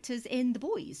characters in The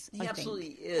Boys. He absolutely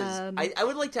is. I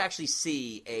would like to actually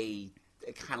see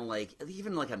a kind of like,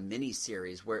 even like a mini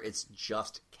series where it's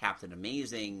just Captain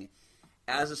Amazing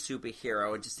as a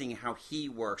superhero and just seeing how he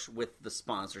works with the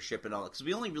sponsorship and all that. Because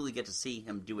we only really get to see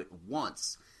him do it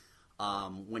once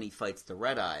when he fights the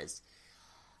Red Eyes.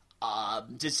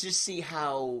 Just see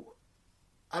how,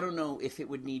 I don't know if it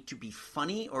would need to be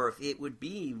funny or if it would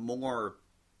be more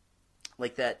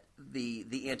like that,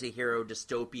 the anti-hero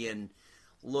dystopian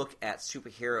look at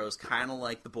superheroes, kind of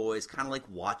like The Boys, kind of like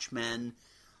Watchmen,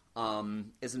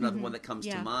 is another one that comes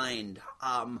to mind.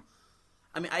 I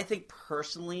mean, I think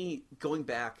personally, going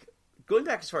back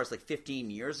as far as like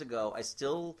 15 years ago, I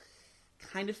still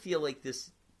kind of feel like this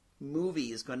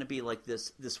movie is going to be like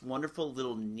this wonderful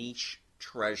little niche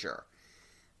treasure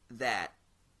that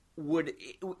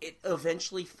it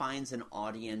eventually finds an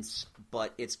audience,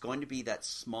 but it's going to be that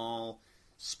small,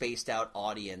 spaced out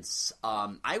audience.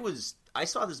 I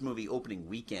saw this movie opening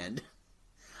weekend.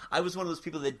 I was one of those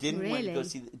people that didn't want to go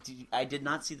see. I did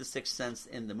not see The Sixth Sense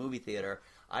in the movie theater.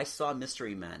 I saw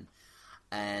Mystery Men,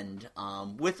 and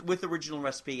with original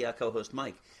recipe co-host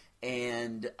Mike,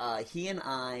 and he and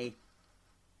I,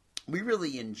 we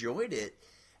really enjoyed it.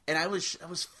 And I was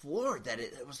floored that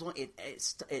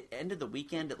it ended the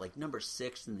weekend at like number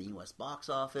 6 in the U.S. box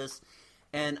office,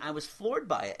 and I was floored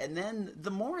by it. And then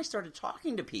the more I started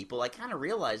talking to people, I kind of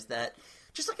realized that,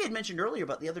 just like I had mentioned earlier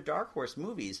about the other Dark Horse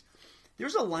movies,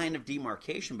 there's a line of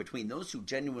demarcation between those who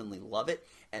genuinely love it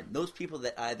and those people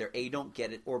that either A, don't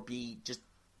get it, or B, just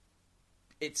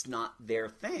it's not their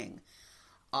thing.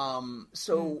 I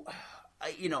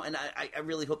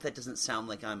really hope that doesn't sound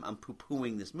like I'm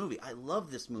poo-pooing this movie. I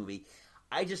love this movie.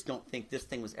 I just don't think this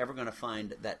thing was ever going to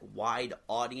find that wide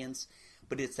audience,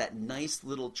 but it's that nice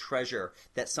little treasure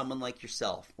that someone like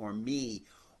yourself or me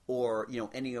or,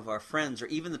 any of our friends or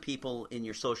even the people in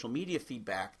your social media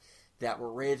feedback that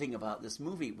were raving about this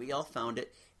movie, we all found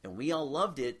it and we all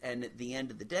loved it. And at the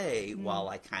end of the day, while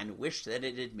I kind of wish that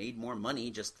it had made more money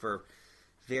just for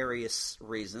various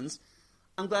reasons,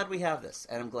 I'm glad we have this,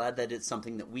 and I'm glad that it's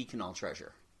something that we can all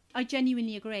treasure. I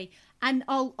genuinely agree. And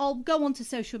I'll go on to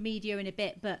social media in a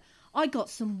bit, but I got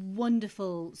some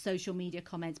wonderful social media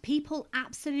comments. People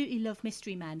absolutely love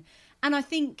Mystery Men. And I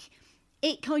think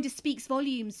it kind of speaks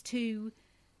volumes to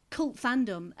cult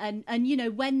fandom. And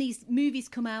when these movies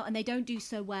come out and they don't do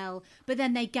so well, but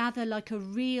then they gather like a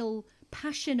real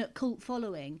passionate cult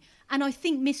following. And I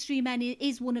think Mystery Men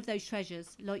is one of those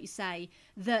treasures, like you say,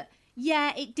 that...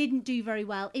 yeah, it didn't do very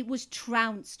well. It was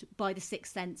trounced by The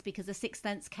Sixth Sense because The Sixth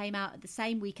Sense came out at the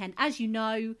same weekend. As you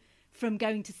know from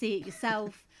going to see it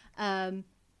yourself,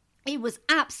 it was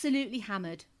absolutely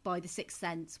hammered by The Sixth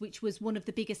Sense, which was one of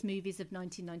the biggest movies of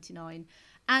 1999.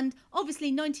 And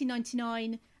obviously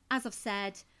 1999, as I've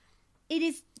said, it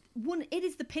is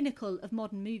the pinnacle of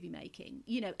modern movie making.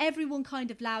 Everyone kind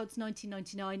of lauds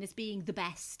 1999 as being the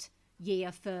best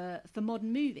year for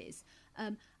modern movies.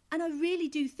 And I really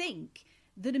do think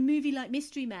that a movie like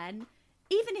Mystery Men,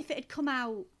 even if it had come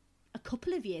out a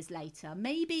couple of years later,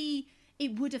 maybe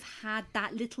it would have had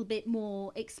that little bit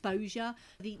more exposure.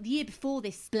 The year before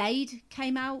this, Blade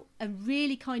came out and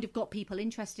really kind of got people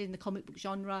interested in the comic book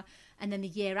genre. And then the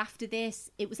year after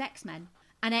this, it was X-Men.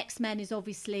 And X-Men is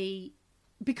obviously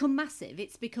become massive.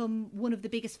 It's become one of the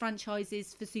biggest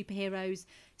franchises for superheroes.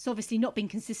 It's obviously not been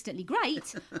consistently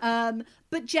great,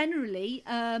 but generally,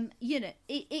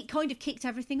 it kind of kicked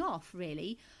everything off,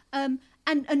 really. And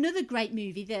another great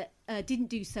movie that didn't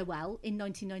do so well in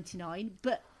 1999,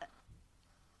 but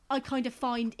I kind of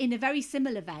find in a very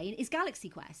similar vein, is Galaxy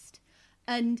Quest.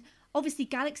 And obviously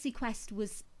Galaxy Quest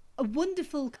was a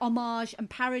wonderful homage and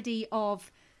parody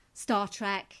of Star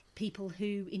Trek, people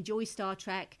who enjoy Star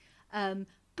Trek,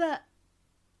 but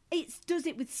it does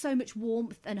it with so much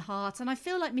warmth and heart, and I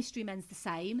feel like Mystery Men's the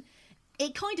same.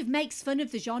 It kind of makes fun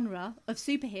of the genre of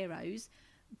superheroes,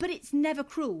 but it's never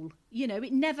cruel.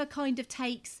 It never kind of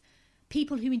takes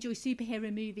people who enjoy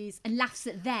superhero movies and laughs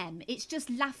at them. It's just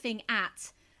laughing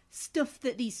at stuff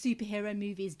that these superhero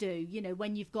movies do.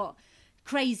 When you've got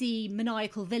crazy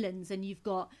maniacal villains and you've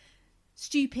got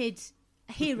stupid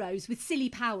heroes with silly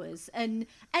powers,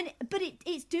 but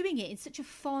it's doing it in such a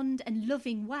fond and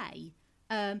loving way.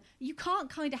 You can't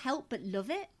kind of help but love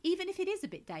it, even if it is a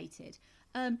bit dated.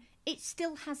 It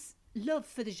still has love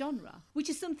for the genre, which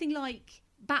is something like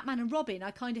Batman and Robin,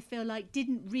 I kind of feel like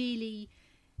didn't really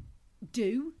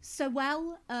do so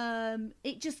well.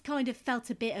 It just kind of felt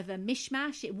a bit of a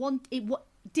mishmash. It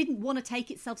didn't want to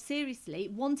take itself seriously.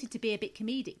 It wanted to be a bit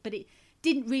comedic, but it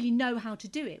didn't really know how to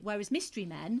do it. Whereas Mystery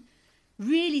Men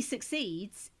really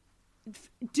succeeds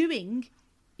doing,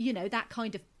 that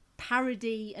kind of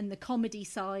parody and the comedy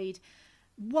side,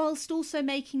 whilst also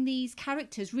making these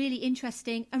characters really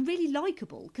interesting and really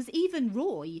likeable. Because even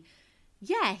Roy,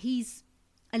 he's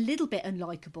a little bit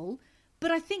unlikable, but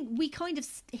I think we kind of,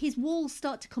 his walls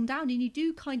start to come down and you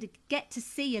do kind of get to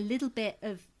see a little bit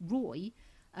of Roy,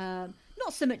 not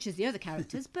so much as the other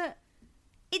characters, but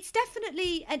it's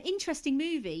definitely an interesting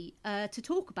movie to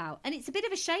talk about. And it's a bit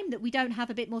of a shame that we don't have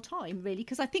a bit more time, really,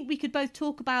 because I think we could both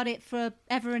talk about it for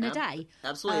ever and a day.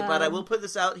 Absolutely. But I will put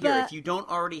this out here. If you don't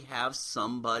already have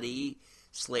somebody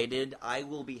slated, I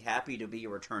will be happy to be a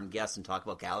return guest and talk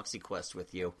about Galaxy Quest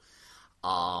with you.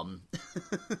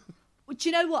 Do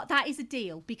you know what? That is a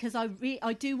deal, because I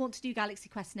do want to do Galaxy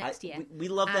Quest next year. We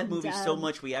love that movie so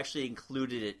much, we actually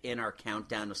included it in our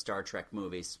countdown of Star Trek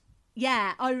movies.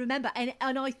 Yeah, I remember. And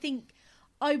I think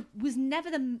I was never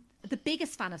the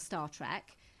biggest fan of Star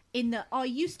Trek, in that I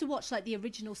used to watch like the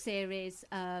original series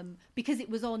because it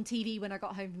was on TV when I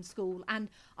got home from school. And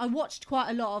I watched quite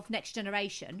a lot of Next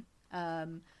Generation,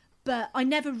 but I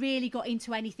never really got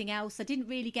into anything else. I didn't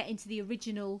really get into the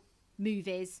original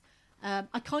movies.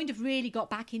 I kind of really got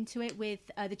back into it with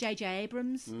the J.J.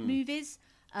 Abrams movies.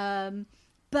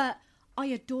 But I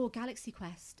adore Galaxy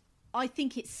Quest. I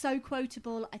think it's so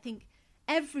quotable. I think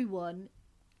every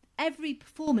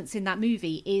performance in that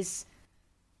movie is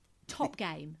top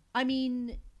game. I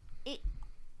mean, I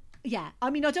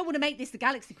don't want to make this the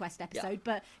Galaxy Quest episode,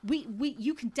 but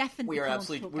you can definitely. We are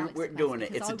absolutely we're doing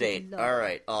it. It's a date. All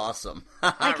right, awesome.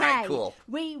 All right, cool.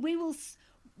 We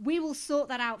will sort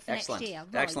that out for Excellent. next year.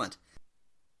 Right. Excellent.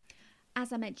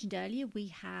 As I mentioned earlier, we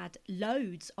had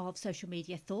loads of social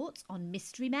media thoughts on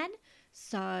Mystery Men.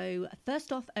 So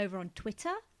first off, over on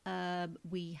Twitter,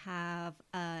 we have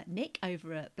Nick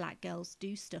over at Black Girls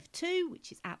Do Stuff Too,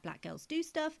 which is at Black Girls Do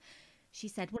Stuff. She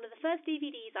said, one of the first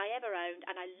DVDs I ever owned,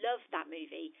 and I loved that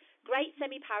movie. Great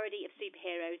semi-parody of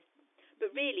superheroes,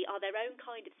 but really are their own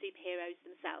kind of superheroes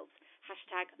themselves.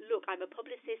 # look, I'm a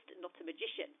publicist, not a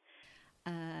magician.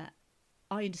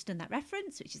 I understand that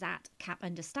reference, which is at Cap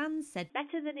Understands, said,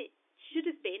 better than it should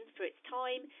have been for its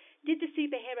time. Did the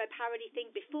superhero parody thing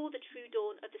before the true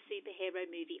dawn of the superhero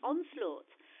movie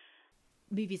onslaught.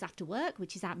 Movies After Work,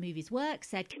 which is at Movies Work,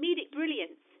 said, comedic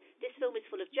brilliance. This film is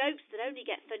full of jokes that only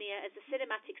get funnier as the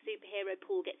cinematic superhero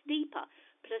pool gets deeper,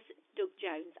 plus Doug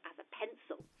Jones as a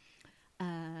pencil.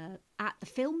 At the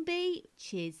Film Bee, which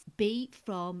is B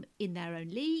from In Their Own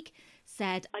League,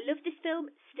 said, I love this film,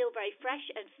 still very fresh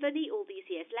and funny all these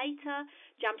years later,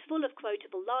 jammed full of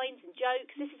quotable lines and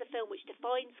jokes. This is a film which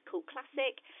defines cult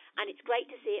classic, and it's great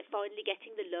to see it finally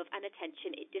getting the love and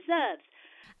attention it deserves.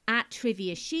 At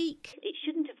Trivia Chic, it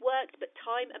shouldn't have worked, but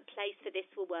time and place for this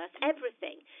were worth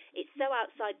everything. It's so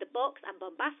outside the box and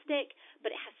bombastic,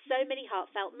 but it has so many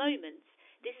heartfelt moments.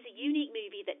 This is a unique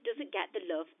movie that doesn't get the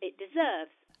love it deserves.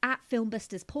 At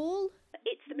Filmbusters Paul,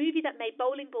 it's the movie that made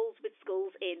bowling balls with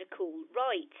skulls in cool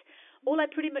right. All I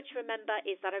pretty much remember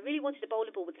is that I really wanted a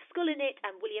bowling ball with a skull in it,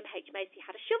 and William H. Macy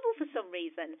had a shovel for some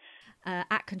reason.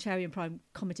 At Contrarian Prime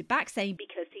commented back saying,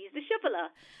 because he's the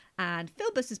shoveler. And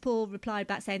Filmbusters Paul replied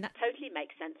back saying, that totally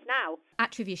makes sense now.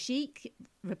 At Trivia Chic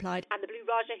replied, and the Blue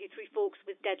Raja who threw forks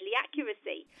with deadly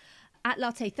accuracy. At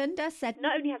Latte Thunder said,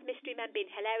 not only has Mystery Men been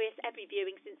hilarious every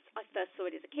viewing since I first saw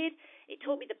it as a kid, it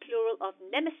taught me the plural of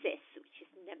nemesis, which is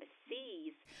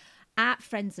nemesis. At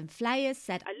Friends and Flayers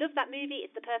said, I love that movie.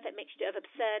 It's the perfect mixture of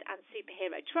absurd and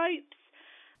superhero tropes.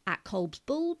 At Kolb's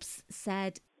Bulbs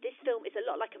said, this film is a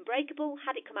lot like Unbreakable.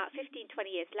 Had it come out 15-20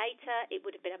 years later, it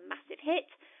would have been a massive hit.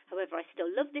 However, I still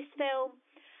love this film.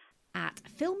 At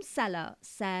Film Seller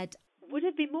said, would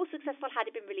have been more successful had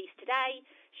it been released today.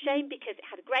 Shame because it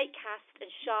had a great cast and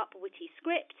sharp, witty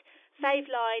script. Fave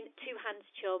line, two hands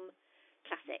chum,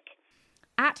 classic.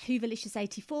 At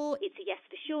Hooverlicious84, it's a yes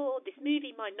for sure. This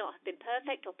movie might not have been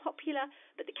perfect or popular,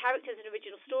 but the characters and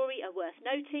original story are worth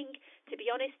noting. To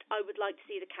be honest, I would like to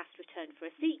see the cast return for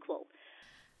a sequel.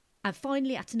 And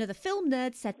finally, at Another Film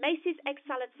Nerd said, Macy's egg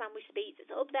salad sandwich speeds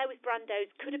is up there with Brando's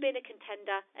Could Have Been a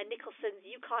Contender and Nicholson's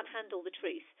You Can't Handle the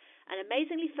Truth. An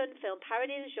amazingly fun film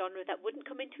parodying a genre that wouldn't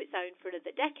come into its own for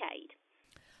another decade.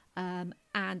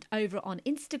 And over on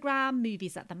Instagram,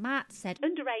 Movies at the Mat said,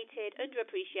 underrated,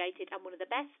 underappreciated, and one of the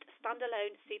best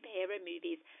standalone superhero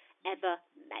movies ever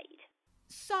made.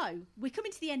 So, we're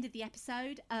coming to the end of the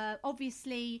episode.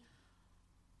 Obviously,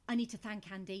 I need to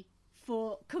thank Andy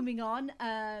for coming on.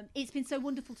 It's been so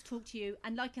wonderful to talk to you,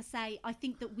 and like I say, I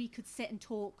think that we could sit and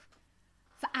talk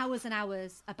for hours and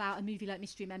hours about a movie like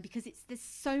Mystery Men, because there's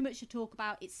so much to talk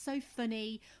about. It's so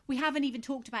funny. We haven't even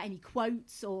talked about any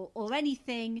quotes or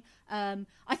anything.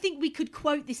 I think we could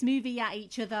quote this movie at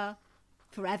each other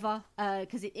forever,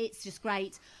 because it's just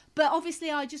great. But obviously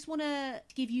I just want to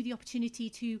give you the opportunity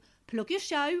to plug your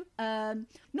show.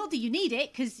 Not that you need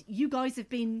it, because you guys have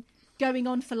been going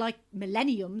on for like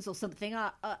millenniums or something.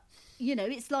 You know,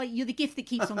 it's like you're the gift that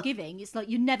keeps on giving. It's like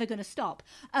you're never going to stop.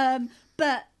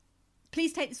 But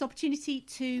please take this opportunity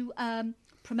to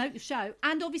promote your show,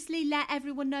 and obviously let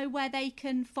everyone know where they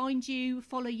can find you,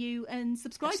 follow you, and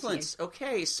subscribe to you.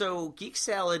 Okay, so Geek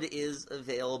Salad is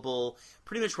available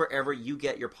pretty much wherever you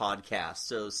get your podcasts.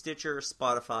 So Stitcher,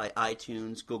 Spotify,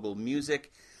 iTunes, Google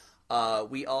Music.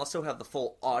 We also have the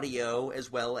full audio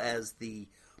as well as the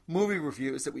movie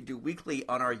reviews that we do weekly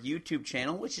on our YouTube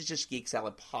channel, which is just Geek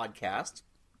Salad Podcast.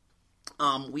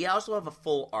 We also have a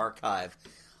full archive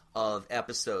of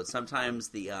episodes. Sometimes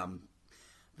the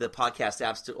podcast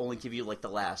apps to only give you like the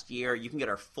last year. You can get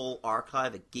our full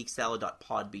archive at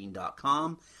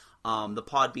geeksalad.podbean.com. The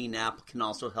Podbean app can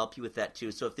also help you with that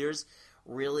too. So if there's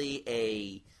really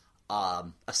a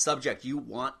subject you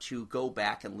want to go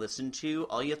back and listen to,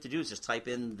 all you have to do is just type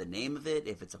in the name of it.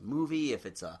 If it's a movie, if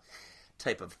it's a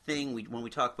type of thing. When we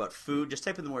talk about food, just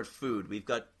type in the word food. We've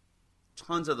got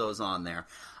tons of those on there.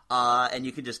 And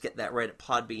you can just get that right at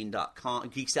podbean.com,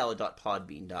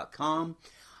 geeksalad.podbean.com.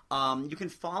 You can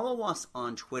follow us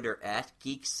on Twitter at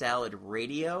Geek Salad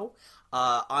Radio.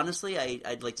 Honestly,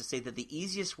 I'd like to say that the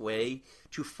easiest way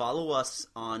to follow us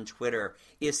on Twitter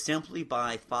is simply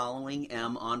by following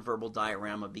M on Verbal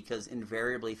Diorama, because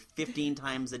invariably 15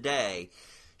 times a day,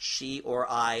 she or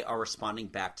I are responding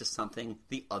back to something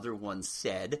the other one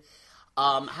said.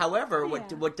 However,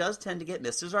 what does tend to get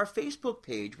missed is our Facebook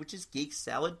page, which is Geek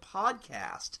Salad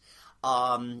Podcast.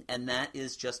 And that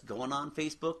is just going on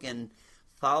Facebook and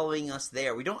following us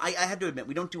there. I have to admit,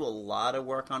 we don't do a lot of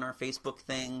work on our Facebook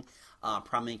thing,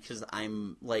 probably because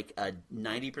I'm like a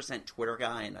 90% Twitter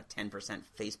guy and a 10%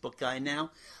 Facebook guy now,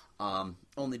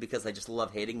 only because I just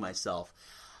love hating myself.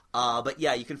 But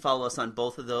yeah, you can follow us on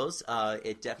both of those.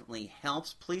 It definitely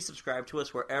helps. Please subscribe to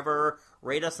us wherever.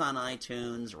 Rate us on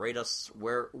iTunes. Rate us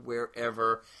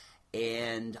wherever.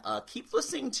 And keep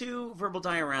listening to Verbal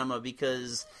Diorama,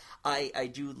 because I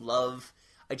do love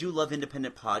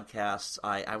independent podcasts.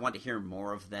 I want to hear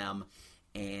more of them.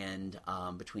 And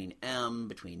between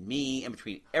me, and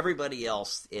between everybody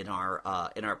else in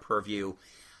our purview,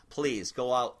 please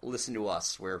go out, listen to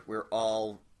us. We're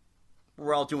all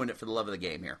doing it for the love of the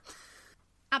game here.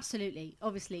 Absolutely.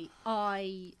 Obviously,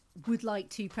 I would like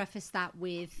to preface that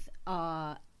with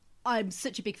I'm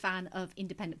such a big fan of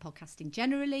independent podcasting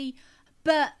generally,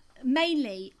 but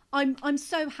mainly I'm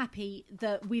so happy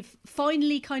that we've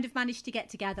finally kind of managed to get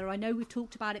together. I know we've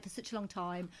talked about it for such a long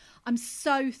time. I'm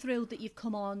so thrilled that you've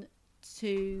come on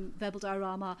to Verbal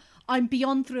Diorama. I'm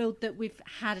beyond thrilled that we've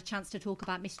had a chance to talk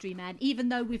about Mystery Men, even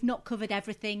though we've not covered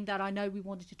everything that I know we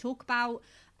wanted to talk about.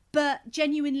 But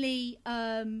genuinely,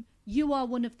 you are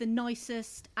one of the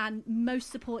nicest and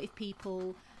most supportive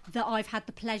people that I've had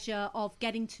the pleasure of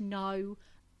getting to know.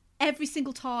 Every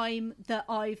single time that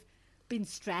I've been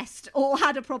stressed or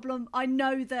had a problem, I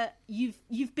know that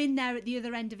you've been there at the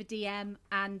other end of a DM,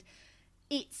 and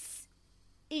it's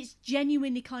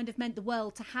genuinely kind of meant the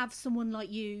world to have someone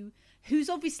like you, who's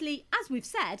obviously, as we've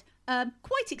said,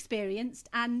 quite experienced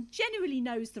and genuinely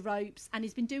knows the ropes and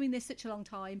has been doing this such a long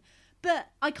time. But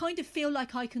I kind of feel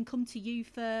like I can come to you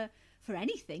for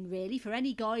anything, really, for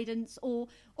any guidance or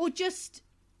just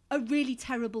a really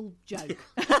terrible joke.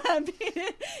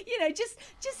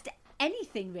 Just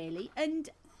anything, really. And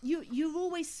you're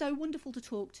always so wonderful to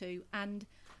talk to. And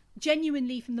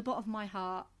genuinely, from the bottom of my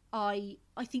heart, I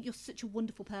think you're such a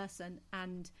wonderful person.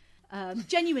 And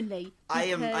genuinely,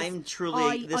 I'm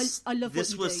truly. I love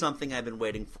this what you was do. something I've been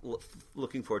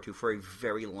looking forward to for a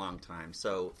very long time.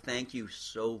 So thank you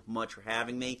so much for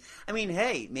having me. I mean,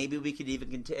 hey, maybe we could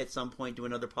even at some point do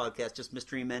another podcast, just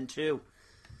Mystery Men 2.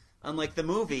 Unlike the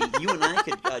movie, you and I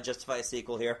could justify a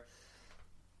sequel here.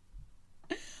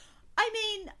 I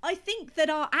mean, I think that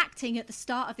our acting at the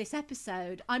start of this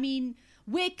episode, I mean,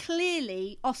 we're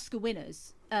clearly Oscar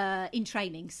winners in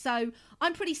training. So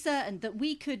I'm pretty certain that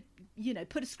we could,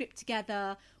 put a script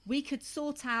together. We could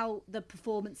sort out the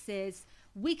performances.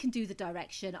 We can do the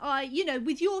direction.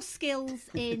 With your skills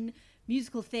in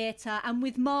musical theatre and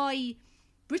with my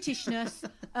Britishness,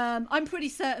 I'm pretty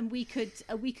certain we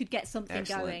could get something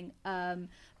Excellent. going.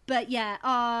 But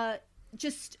yeah,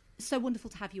 just so wonderful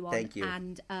to have you on. Thank you.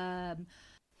 And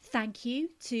thank you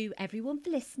to everyone for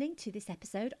listening to this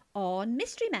episode on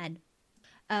Mystery Men.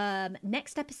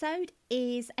 Next episode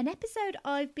is an episode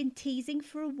I've been teasing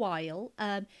for a while,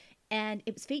 and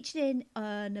it was featured in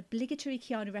an obligatory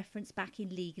Keanu reference back in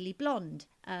Legally Blonde.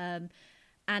 And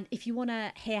if you want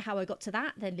to hear how I got to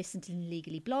that, then listen to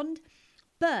Legally Blonde.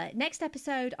 But next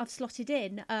episode I've slotted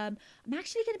in, I'm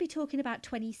actually going to be talking about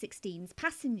 2016's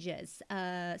Passengers,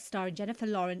 starring Jennifer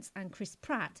Lawrence and Chris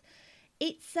Pratt.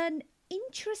 It's an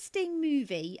interesting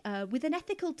movie with an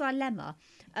ethical dilemma.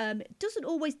 Doesn't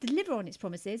always deliver on its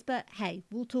promises, but hey,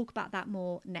 we'll talk about that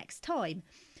more next time.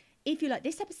 If you like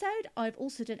this episode, I've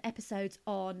also done episodes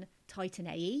on Titan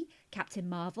AE, Captain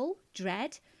Marvel,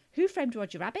 Dread, Who Framed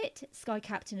Roger Rabbit, Sky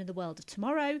Captain and the World of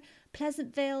Tomorrow,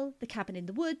 Pleasantville, The Cabin in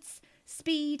the Woods,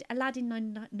 Speed, Aladdin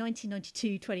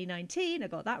 1992-2019, I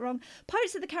got that wrong,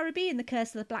 Pirates of the Caribbean, The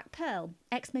Curse of the Black Pearl,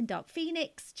 X-Men Dark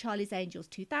Phoenix, Charlie's Angels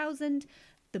 2000,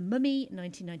 The Mummy,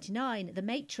 1999, The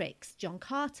Matrix, John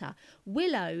Carter,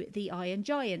 Willow, The Iron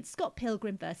Giant, Scott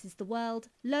Pilgrim vs. the World,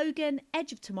 Logan,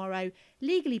 Edge of Tomorrow,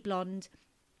 Legally Blonde,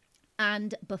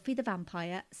 and Buffy the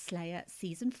Vampire Slayer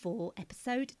Season 4,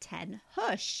 Episode 10,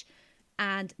 Hush.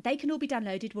 And they can all be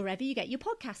downloaded wherever you get your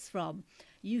podcasts from.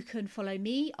 You can follow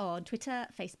me on Twitter,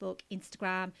 Facebook,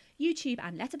 Instagram, YouTube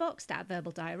and Letterboxd at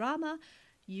Verbal Diorama.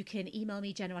 You can email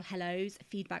me general hellos,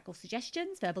 feedback or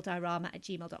suggestions,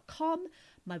 verbaldiorama@gmail.com.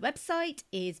 My website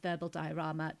is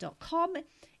verbaldiorama.com.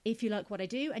 If you like what I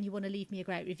do and you want to leave me a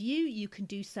great review, you can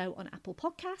do so on Apple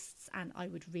Podcasts, and I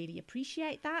would really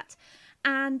appreciate that.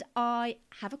 And I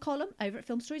have a column over at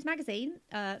Film Stories magazine.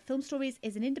 Film Stories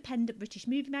is an independent British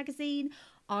movie magazine.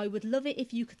 I would love it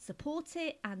if you could support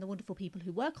it and the wonderful people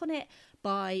who work on it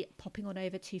by popping on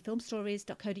over to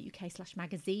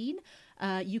filmstories.co.uk/magazine.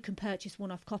 You can purchase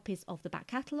one-off copies of the back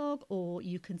catalogue, or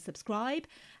you can subscribe,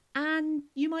 and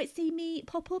you might see me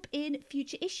pop up in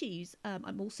future issues.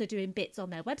 I'm also doing bits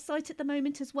on their website at the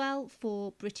moment as well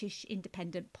for British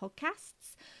independent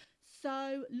podcasts.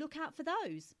 So look out for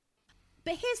those.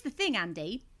 But here's the thing,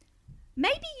 Andy.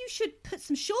 Maybe you should put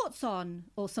some shorts on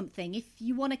or something if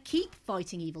you want to keep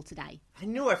fighting evil today. I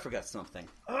knew I forgot something.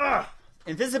 Ugh!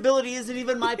 Invisibility isn't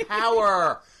even my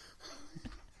power!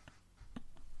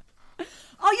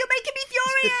 Oh, you're making me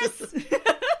furious!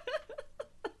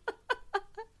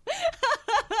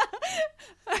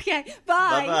 Okay,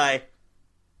 bye. Bye-bye.